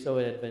to be so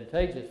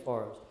advantageous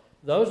for us.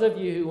 Those of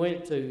you who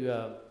went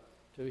to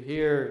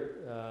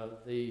hear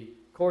the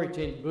Corrie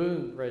ten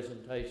Boom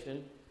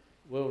presentation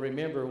will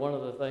remember one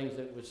of the things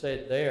that was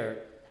said there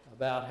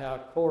about how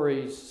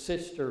Corrie's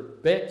sister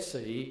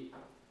Betsy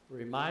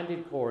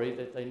reminded Corrie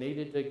that they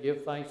needed to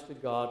give thanks to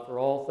God for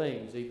all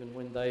things, even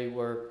when they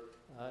were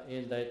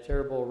in that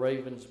terrible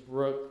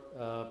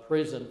Ravensbrück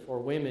prison for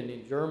women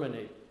in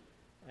Germany.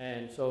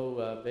 And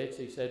so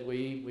Betsy said,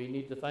 we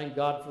need to thank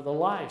God for the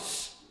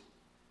lice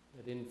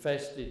that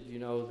infested,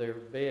 their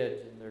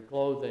beds and their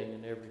clothing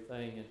and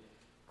everything. And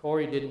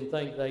Corrie didn't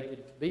think they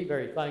could be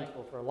very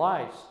thankful for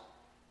lice,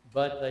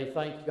 but they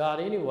thanked God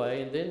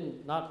anyway. And then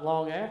not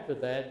long after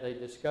that, they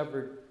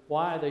discovered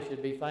why they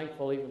should be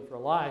thankful even for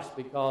lice,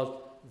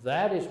 because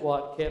that is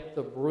what kept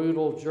the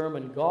brutal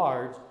German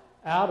guards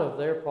out of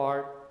their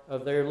part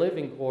of their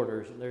living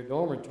quarters and their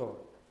dormitory.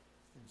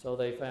 And so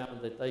they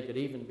found that they could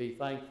even be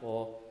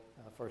thankful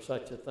for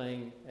such a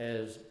thing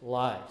as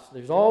lice.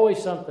 There's always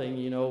something,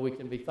 we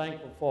can be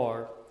thankful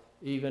for,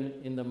 even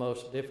in the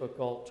most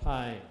difficult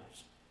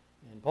times.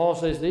 And Paul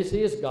says this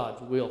is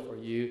God's will for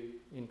you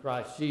in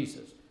Christ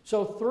Jesus.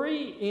 So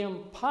 3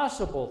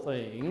 impossible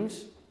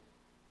things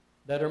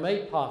that are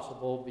made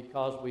possible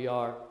because we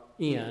are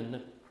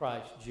in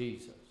Christ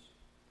Jesus.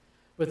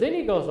 But then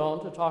he goes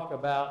on to talk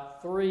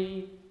about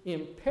 3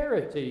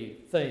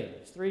 imperative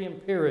things, 3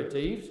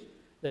 imperatives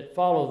that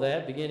follow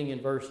that, beginning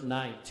in verse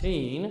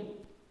 19.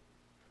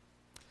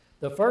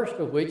 The first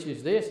of which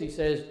is this. He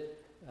says,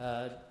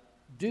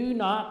 do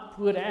not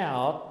put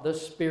out the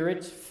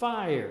Spirit's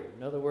fire.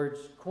 In other words,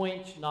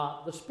 quench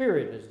not the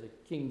Spirit, as the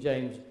King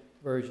James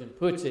Version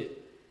puts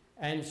it.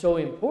 And so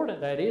important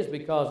that is,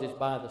 because it's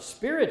by the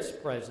Spirit's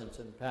presence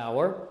and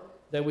power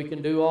that we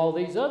can do all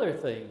these other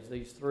things,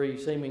 these 3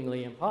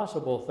 seemingly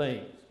impossible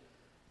things.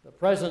 The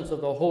presence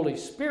of the Holy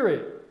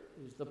Spirit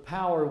is the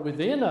power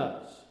within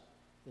us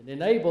that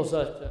enables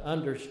us to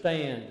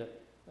understand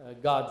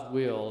God's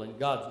will and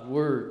God's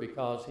Word,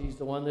 because He's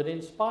the one that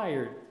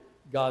inspired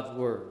God's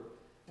Word.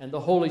 And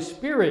the Holy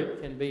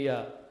Spirit can be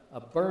a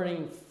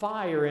burning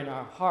fire in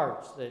our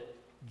hearts that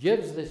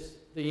gives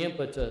the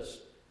impetus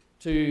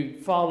to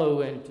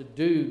follow and to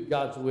do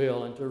God's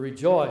will and to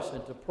rejoice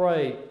and to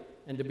pray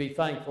and to be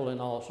thankful in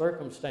all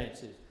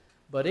circumstances.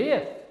 But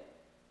if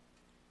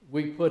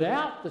we put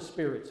out the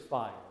Spirit's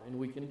fire, and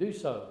we can do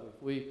so,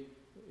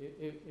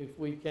 if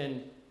we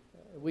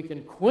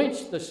can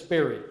quench the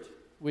Spirit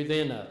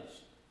within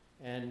us,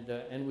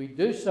 and we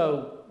do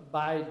so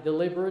by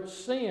deliberate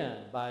sin,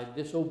 by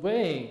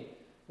disobeying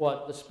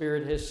what the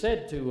Spirit has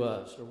said to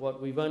us or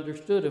what we've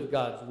understood of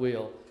God's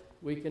will.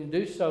 We can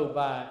do so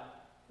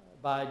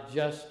by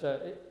just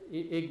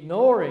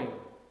ignoring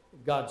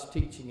God's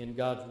teaching and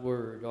God's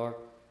Word,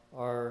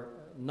 or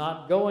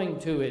not going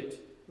to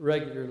it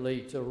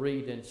regularly to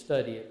read and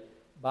study it,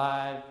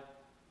 by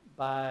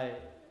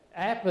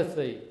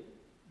apathy,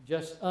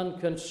 just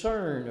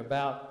unconcern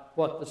about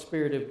what the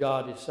Spirit of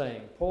God is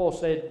saying. Paul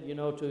said,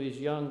 to his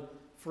young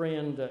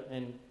friend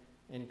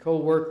and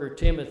co-worker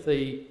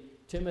Timothy,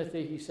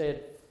 he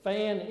said,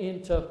 fan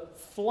into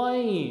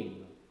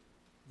flame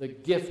the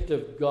gift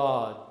of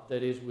God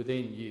that is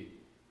within you.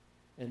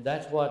 And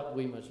that's what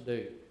we must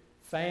do.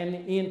 Fan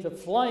into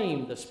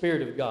flame the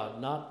Spirit of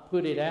God, not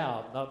put it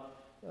out, not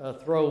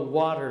throw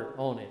water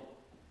on it.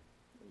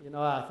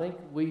 I think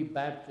we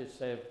Baptists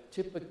have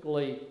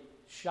typically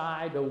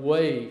shied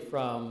away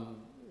from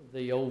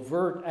the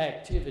overt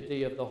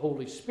activity of the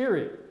Holy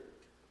Spirit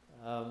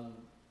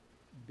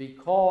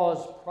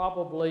because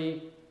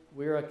probably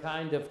we're a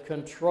kind of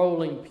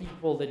controlling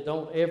people that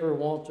don't ever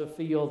want to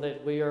feel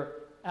that we are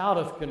out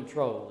of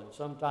control. And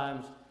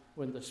sometimes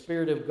when the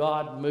Spirit of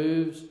God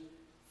moves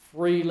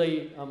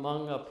freely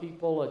among a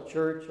people, a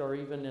church, or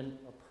even in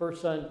a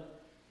person,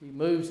 He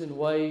moves in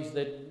ways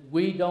that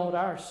we don't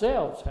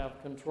ourselves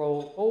have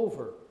control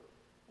over.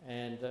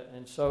 And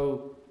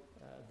so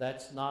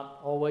that's not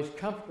always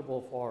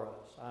comfortable for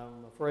us.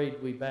 I'm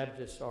afraid we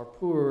Baptists are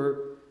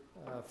poor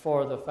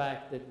for the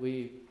fact that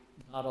we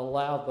not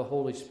allowed the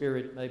Holy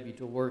Spirit maybe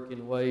to work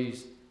in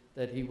ways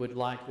that He would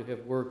like to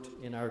have worked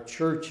in our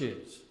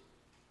churches.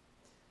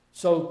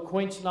 So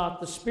quench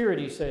not the spirit,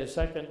 he says.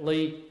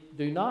 Secondly,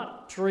 do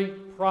not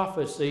treat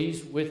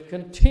prophecies with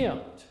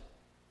contempt.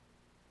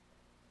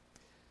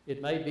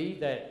 It may be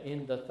that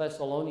in the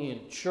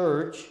Thessalonian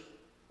church,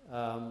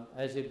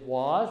 as it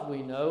was,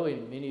 we know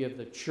in many of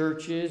the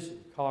churches, in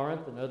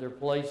Corinth and other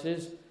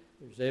places,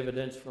 there's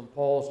evidence from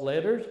Paul's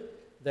letters,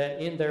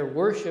 that in their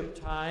worship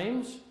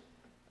times,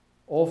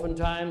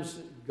 oftentimes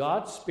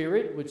God's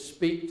Spirit would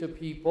speak to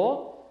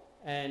people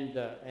and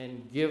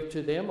give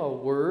to them a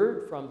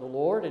word from the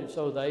Lord, and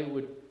so they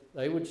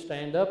would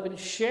stand up and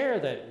share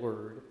that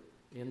word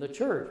in the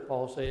church.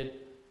 Paul said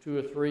 2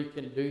 or 3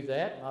 can do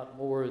that, not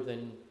more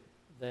than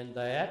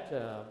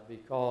that,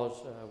 because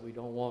we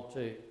don't want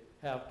to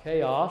have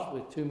chaos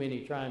with too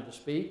many trying to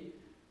speak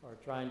or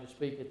trying to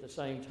speak at the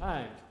same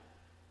time.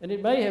 And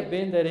it may have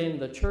been that in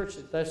the church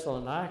at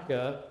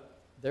Thessalonica,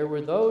 there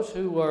were those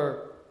who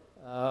were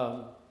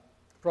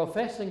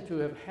professing to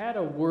have had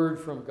a word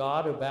from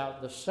God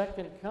about the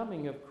second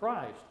coming of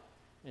Christ.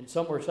 And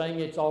some were saying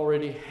it's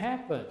already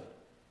happened.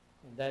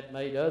 And that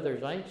made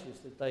others anxious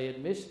that they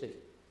had missed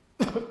it.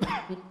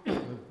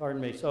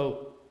 Pardon me.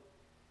 So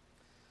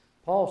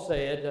Paul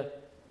said,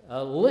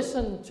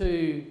 listen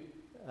to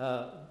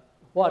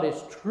what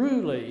is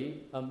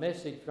truly a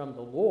message from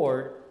the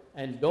Lord,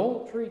 and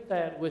don't treat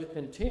that with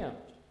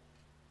contempt.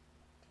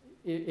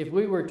 If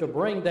we were to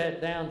bring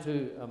that down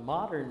to a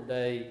modern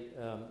day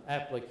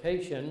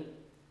application,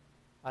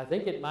 I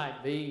think it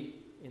might be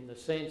in the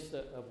sense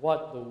of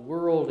what the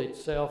world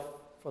itself,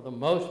 for the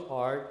most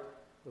part,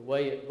 the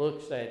way it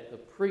looks at the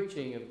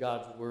preaching of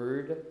God's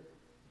word,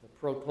 the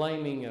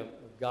proclaiming of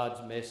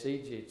God's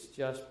message. It's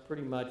just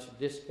pretty much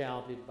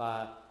discounted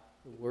by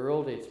the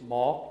world. It's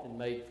mocked and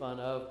made fun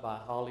of by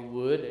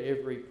Hollywood.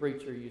 Every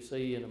preacher you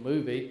see in a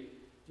movie,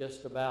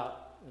 just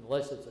about,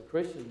 unless it's a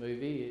Christian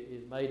movie,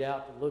 is made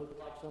out to look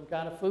like some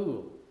kind of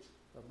fool,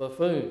 a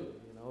buffoon.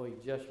 You know, he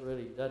just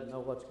really doesn't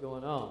know what's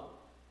going on.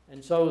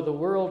 And so the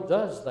world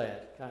does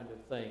that kind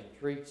of thing,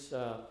 treats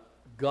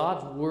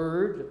God's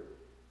word,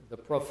 the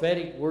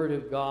prophetic word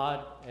of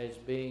God, as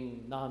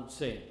being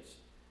nonsense,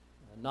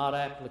 not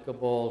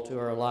applicable to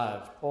our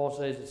lives. Paul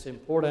says it's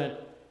important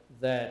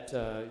that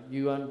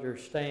you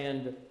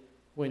understand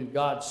when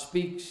God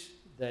speaks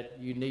that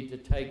you need to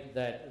take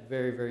that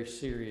very, very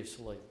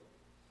seriously.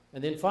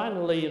 And then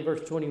finally, in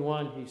verse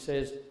 21, he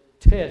says,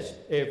 test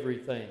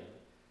everything.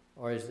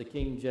 Or as the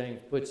King James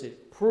puts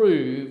it,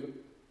 prove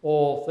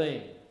all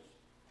things.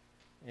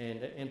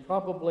 And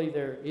probably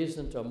there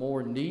isn't a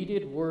more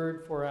needed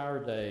word for our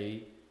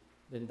day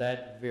than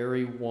that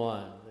very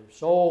one. There's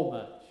so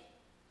much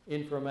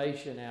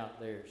information out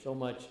there, so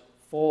much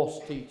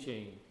false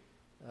teaching,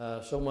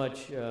 so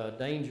much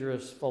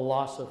dangerous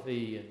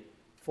philosophy and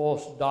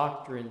false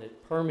doctrine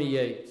that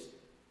permeates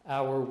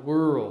our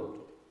world.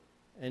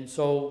 And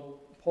so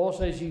Paul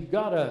says you've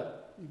got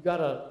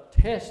to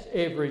test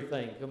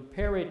everything,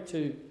 compare it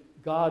to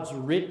God's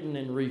written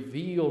and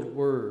revealed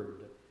word.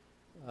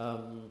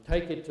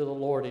 Take it to the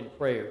Lord in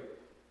prayer.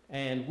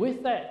 And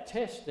with that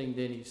testing,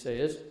 then he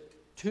says,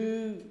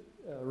 2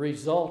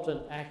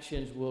 resultant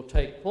actions will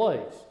take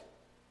place.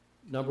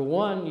 Number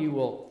 1, you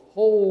will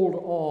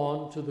hold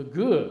on to the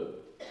good.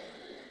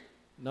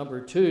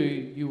 Number 2,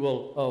 you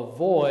will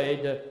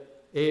avoid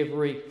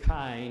every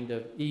kind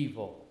of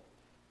evil.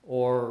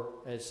 Or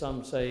as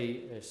some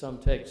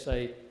texts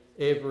say,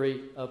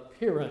 every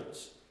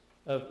appearance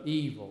of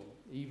evil.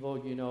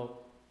 Evil, you know,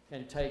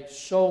 can take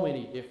so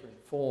many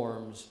different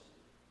forms.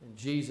 And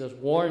Jesus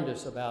warned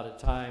us about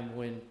a time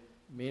when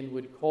men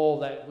would call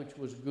that which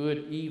was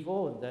good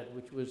evil and that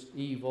which was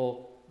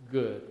evil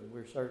good. And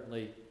we're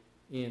certainly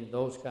in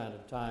those kind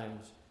of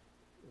times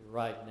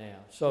right now.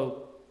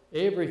 So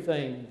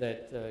everything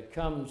that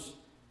comes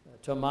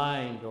to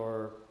mind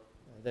or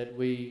that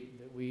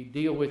we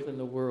deal with in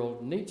the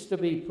world needs to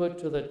be put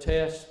to the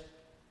test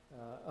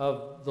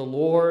of the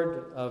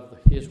Lord, of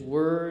His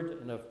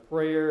Word, and of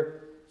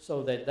prayer,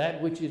 so that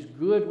that which is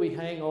good we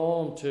hang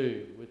on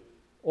to with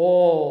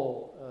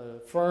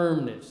all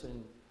firmness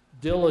and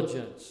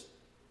diligence.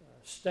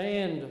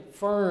 Stand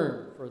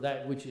firm for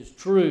that which is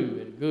true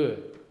and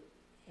good,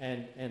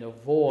 and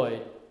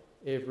avoid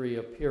every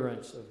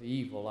appearance of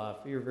evil. I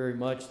fear very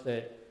much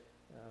that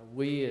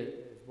we as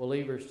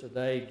believers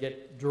today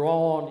get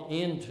drawn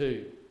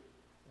into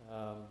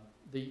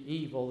the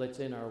evil that's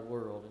in our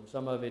world, and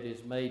some of it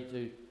is made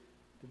to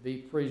be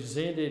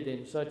presented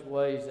in such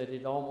ways that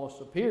it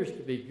almost appears to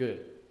be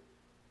good.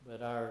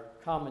 But our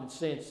common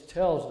sense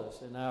tells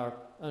us, and our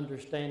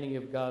understanding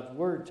of God's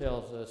Word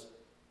tells us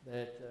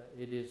that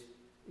it is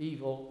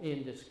evil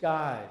in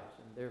disguise,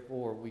 and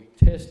therefore we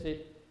test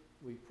it,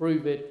 we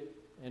prove it,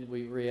 and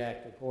we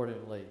react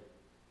accordingly.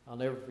 I'll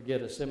never forget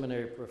a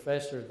seminary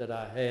professor that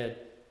I had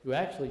who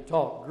actually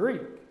taught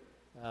Greek,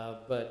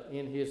 but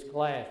in his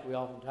class we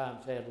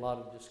oftentimes had a lot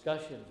of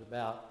discussions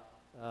about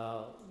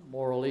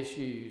moral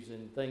issues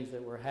and things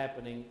that were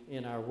happening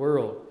in our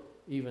world.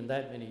 Even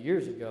that many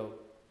years ago,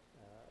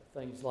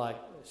 things like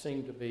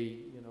seemed to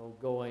be,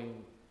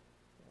 going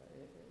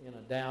in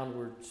a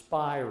downward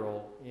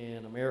spiral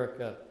in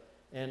America.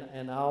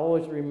 And I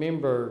always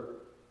remember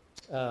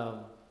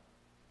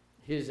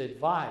his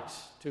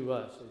advice to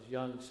us as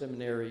young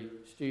seminary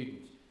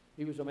students.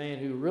 He was a man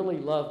who really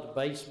loved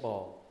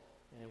baseball,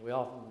 and we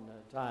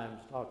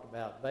oftentimes talked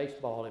about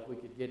baseball if we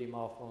could get him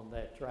off on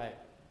that track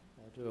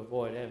to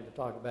avoid having to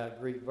talk about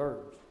Greek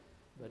verbs.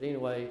 But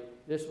anyway,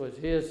 this was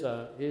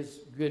his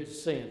good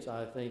sense,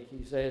 I think.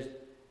 He says,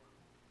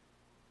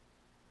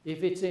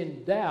 if it's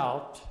in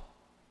doubt,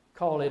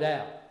 call it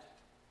out.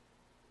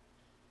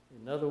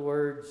 In other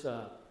words,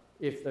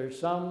 if there's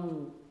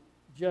some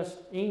just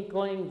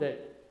inkling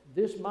that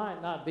this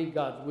might not be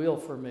God's will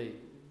for me,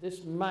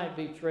 this might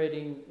be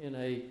treading in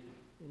a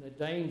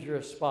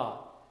dangerous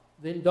spot,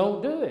 then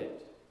don't do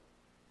it.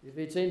 If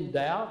it's in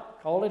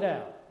doubt, call it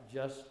out.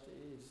 Just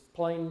it's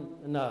plain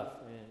enough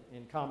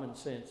and common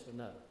sense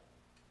enough.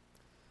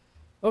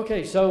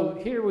 Okay, so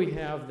here we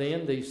have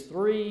then these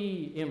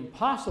three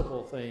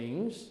impossible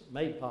things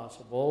made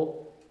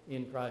possible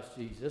in Christ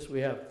Jesus. We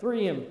have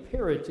three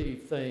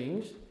imperative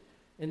things,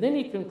 and then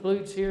he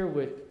concludes here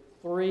with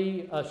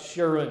three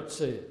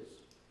assurances.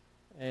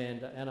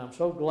 And I'm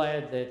so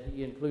glad that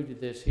he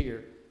included this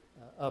here.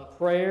 A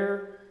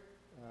prayer,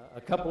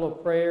 a couple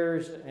of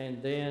prayers,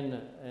 and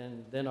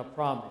then a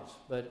promise.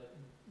 But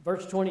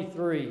verse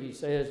 23, he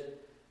says,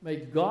 may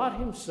God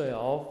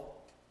himself,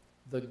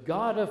 the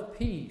God of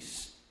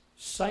peace,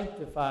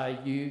 sanctify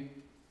you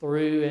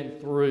through and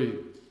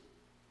through.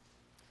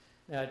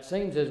 Now it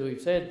seems, as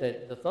we've said,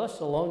 that the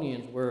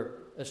Thessalonians were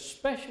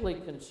especially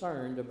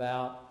concerned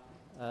about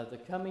the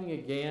coming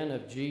again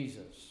of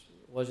Jesus.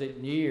 Was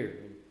it near?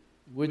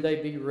 Would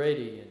they be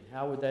ready? And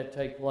how would that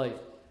take place?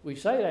 We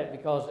say that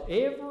because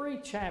every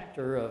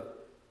chapter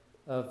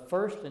of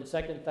 1st and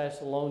 2nd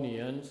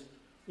Thessalonians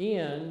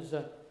ends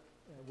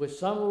with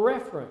some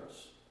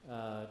reference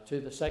to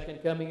the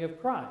second coming of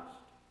Christ.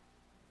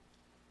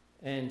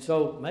 And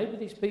so maybe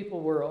these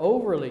people were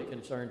overly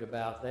concerned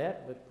about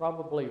that, but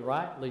probably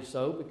rightly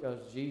so,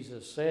 because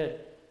Jesus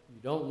said, you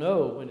don't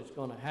know when it's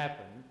going to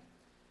happen.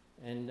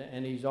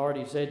 And he's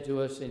already said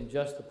to us in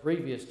just the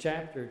previous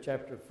chapter,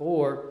 chapter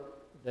 4,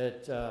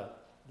 that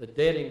the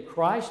dead in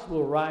Christ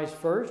will rise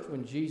first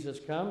when Jesus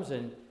comes,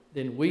 and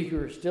then we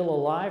who are still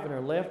alive and are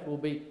left will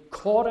be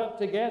caught up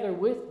together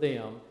with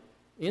them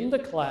in the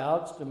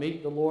clouds to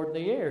meet the Lord in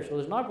the air. So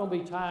there's not going to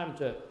be time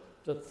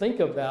to think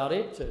about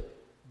it, to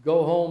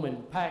go home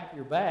and pack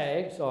your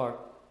bags, or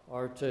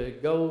to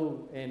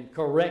go and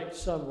correct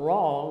some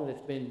wrong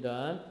that's been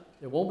done.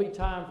 There won't be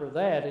time for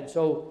that. And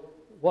so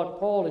what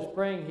Paul is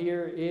praying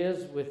here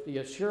is with the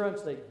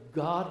assurance that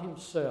God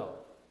himself,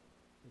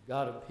 the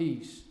God of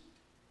peace,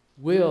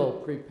 will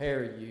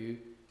prepare you,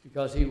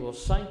 because he will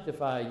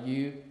sanctify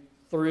you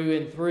through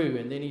and through.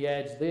 And then he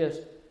adds this,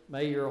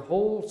 may your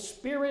whole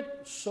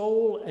spirit,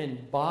 soul,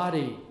 and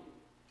body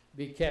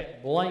be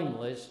kept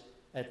blameless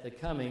at the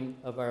coming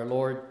of our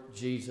Lord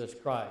Jesus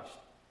Christ.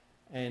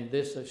 And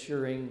this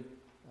assuring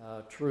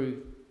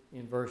truth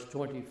in verse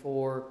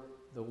 24,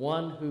 the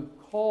one who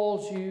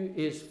calls you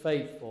is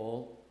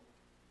faithful,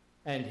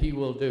 and he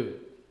will do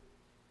it.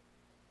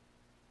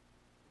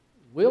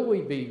 Will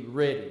we be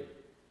ready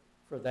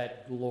for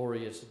that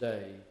glorious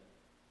day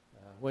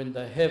when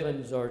the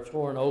heavens are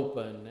torn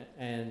open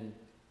and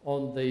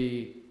on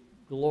the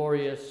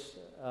glorious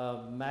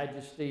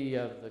majesty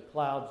of the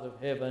clouds of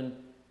heaven,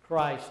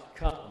 Christ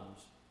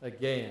comes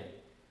again,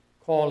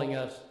 calling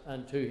us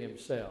unto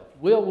himself?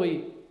 Will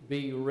we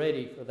be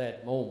ready for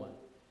that moment?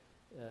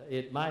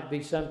 It might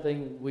be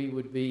something we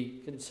would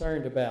be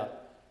concerned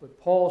about. But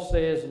Paul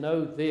says,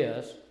 know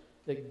this,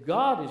 that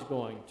God is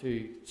going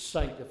to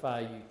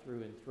sanctify you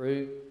through and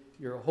through.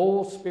 Your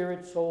whole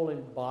spirit, soul,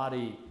 and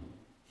body,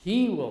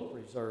 he will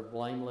preserve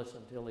blameless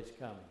until his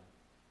coming.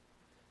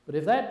 But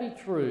if that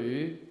be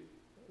true,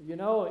 you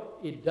know,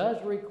 it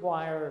does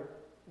require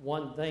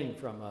one thing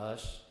from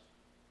us,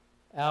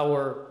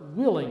 our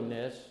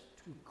willingness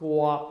to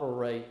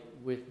cooperate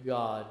with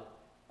God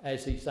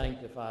as he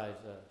sanctifies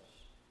us.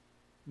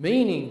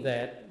 Meaning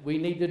that we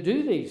need to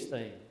do these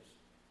things.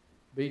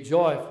 Be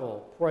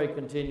joyful, pray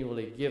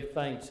continually, give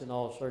thanks in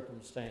all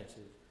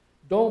circumstances.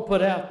 Don't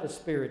put out the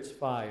Spirit's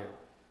fire.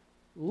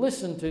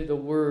 Listen to the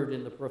word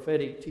and the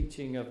prophetic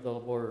teaching of the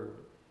word,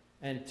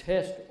 and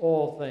test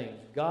all things.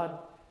 God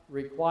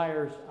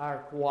requires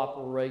our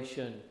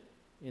cooperation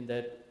in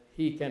that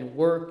he can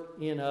work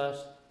in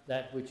us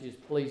that which is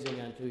pleasing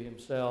unto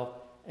himself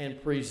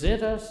and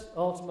present us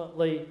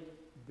ultimately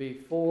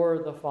before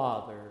the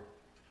Father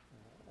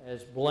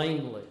as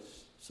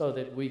blameless, so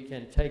that we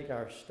can take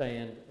our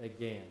stand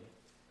again.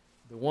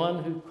 The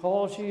one who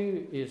calls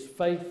you is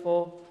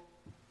faithful,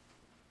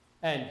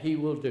 and he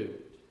will do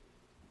it.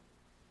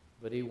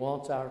 But he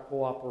wants our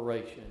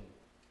cooperation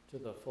to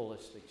the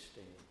fullest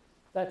extent.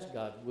 That's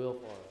God's will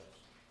for us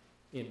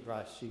in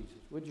Christ Jesus.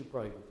 Would you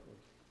pray with me?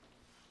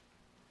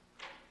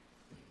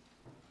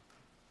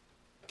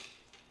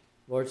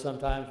 Lord,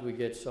 sometimes we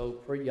get so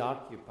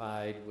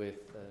preoccupied with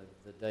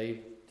the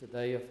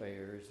day-to-day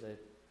affairs that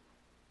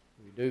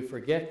we do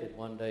forget that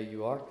one day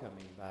you are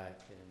coming back,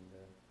 and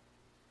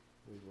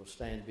we will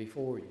stand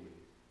before you.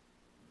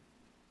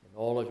 and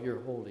all of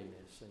your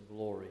holiness and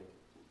glory.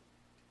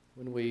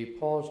 When we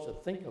pause to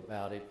think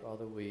about it,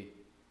 Father, we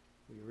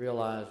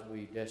realize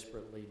we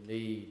desperately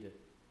need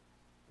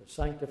the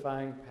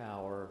sanctifying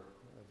power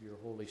of your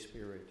Holy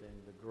Spirit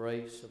and the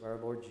grace of our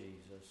Lord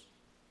Jesus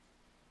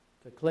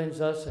to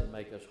cleanse us and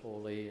make us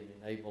holy and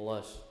enable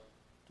us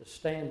to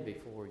stand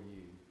before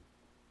you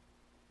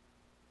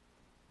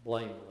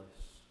blameless,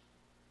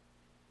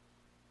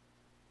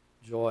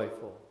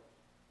 joyful,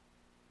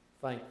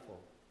 thankful,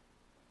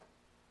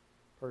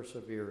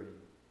 persevering,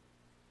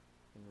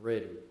 and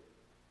ready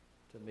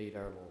to meet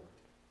our Lord.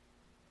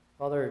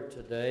 Father,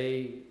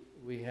 today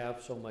we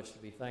have so much to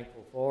be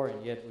thankful for,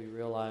 and yet we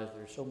realize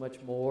there's so much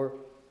more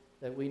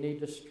that we need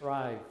to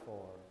strive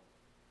for.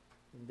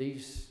 And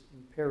these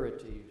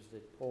imperatives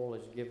that Paul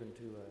has given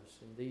to us,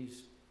 and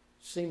these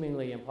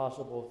seemingly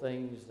impossible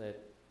things that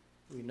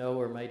we know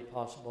are made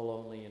possible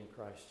only in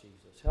Christ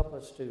Jesus. Help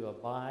us to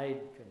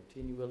abide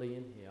continually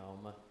in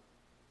Him,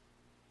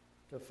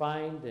 to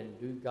find and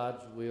do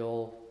God's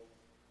will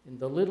in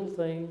the little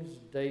things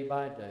day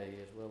by day,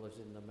 as well as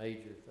in the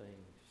major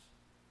things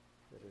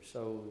that are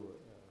so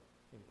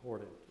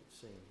important, it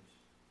seems.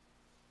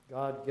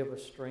 God, give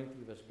us strength,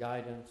 give us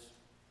guidance.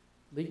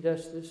 Lead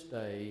us this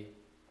day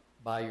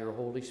by your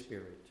Holy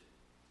Spirit,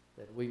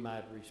 that we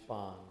might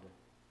respond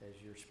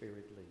as your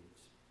Spirit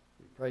leads.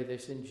 We pray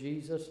this in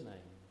Jesus'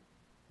 name.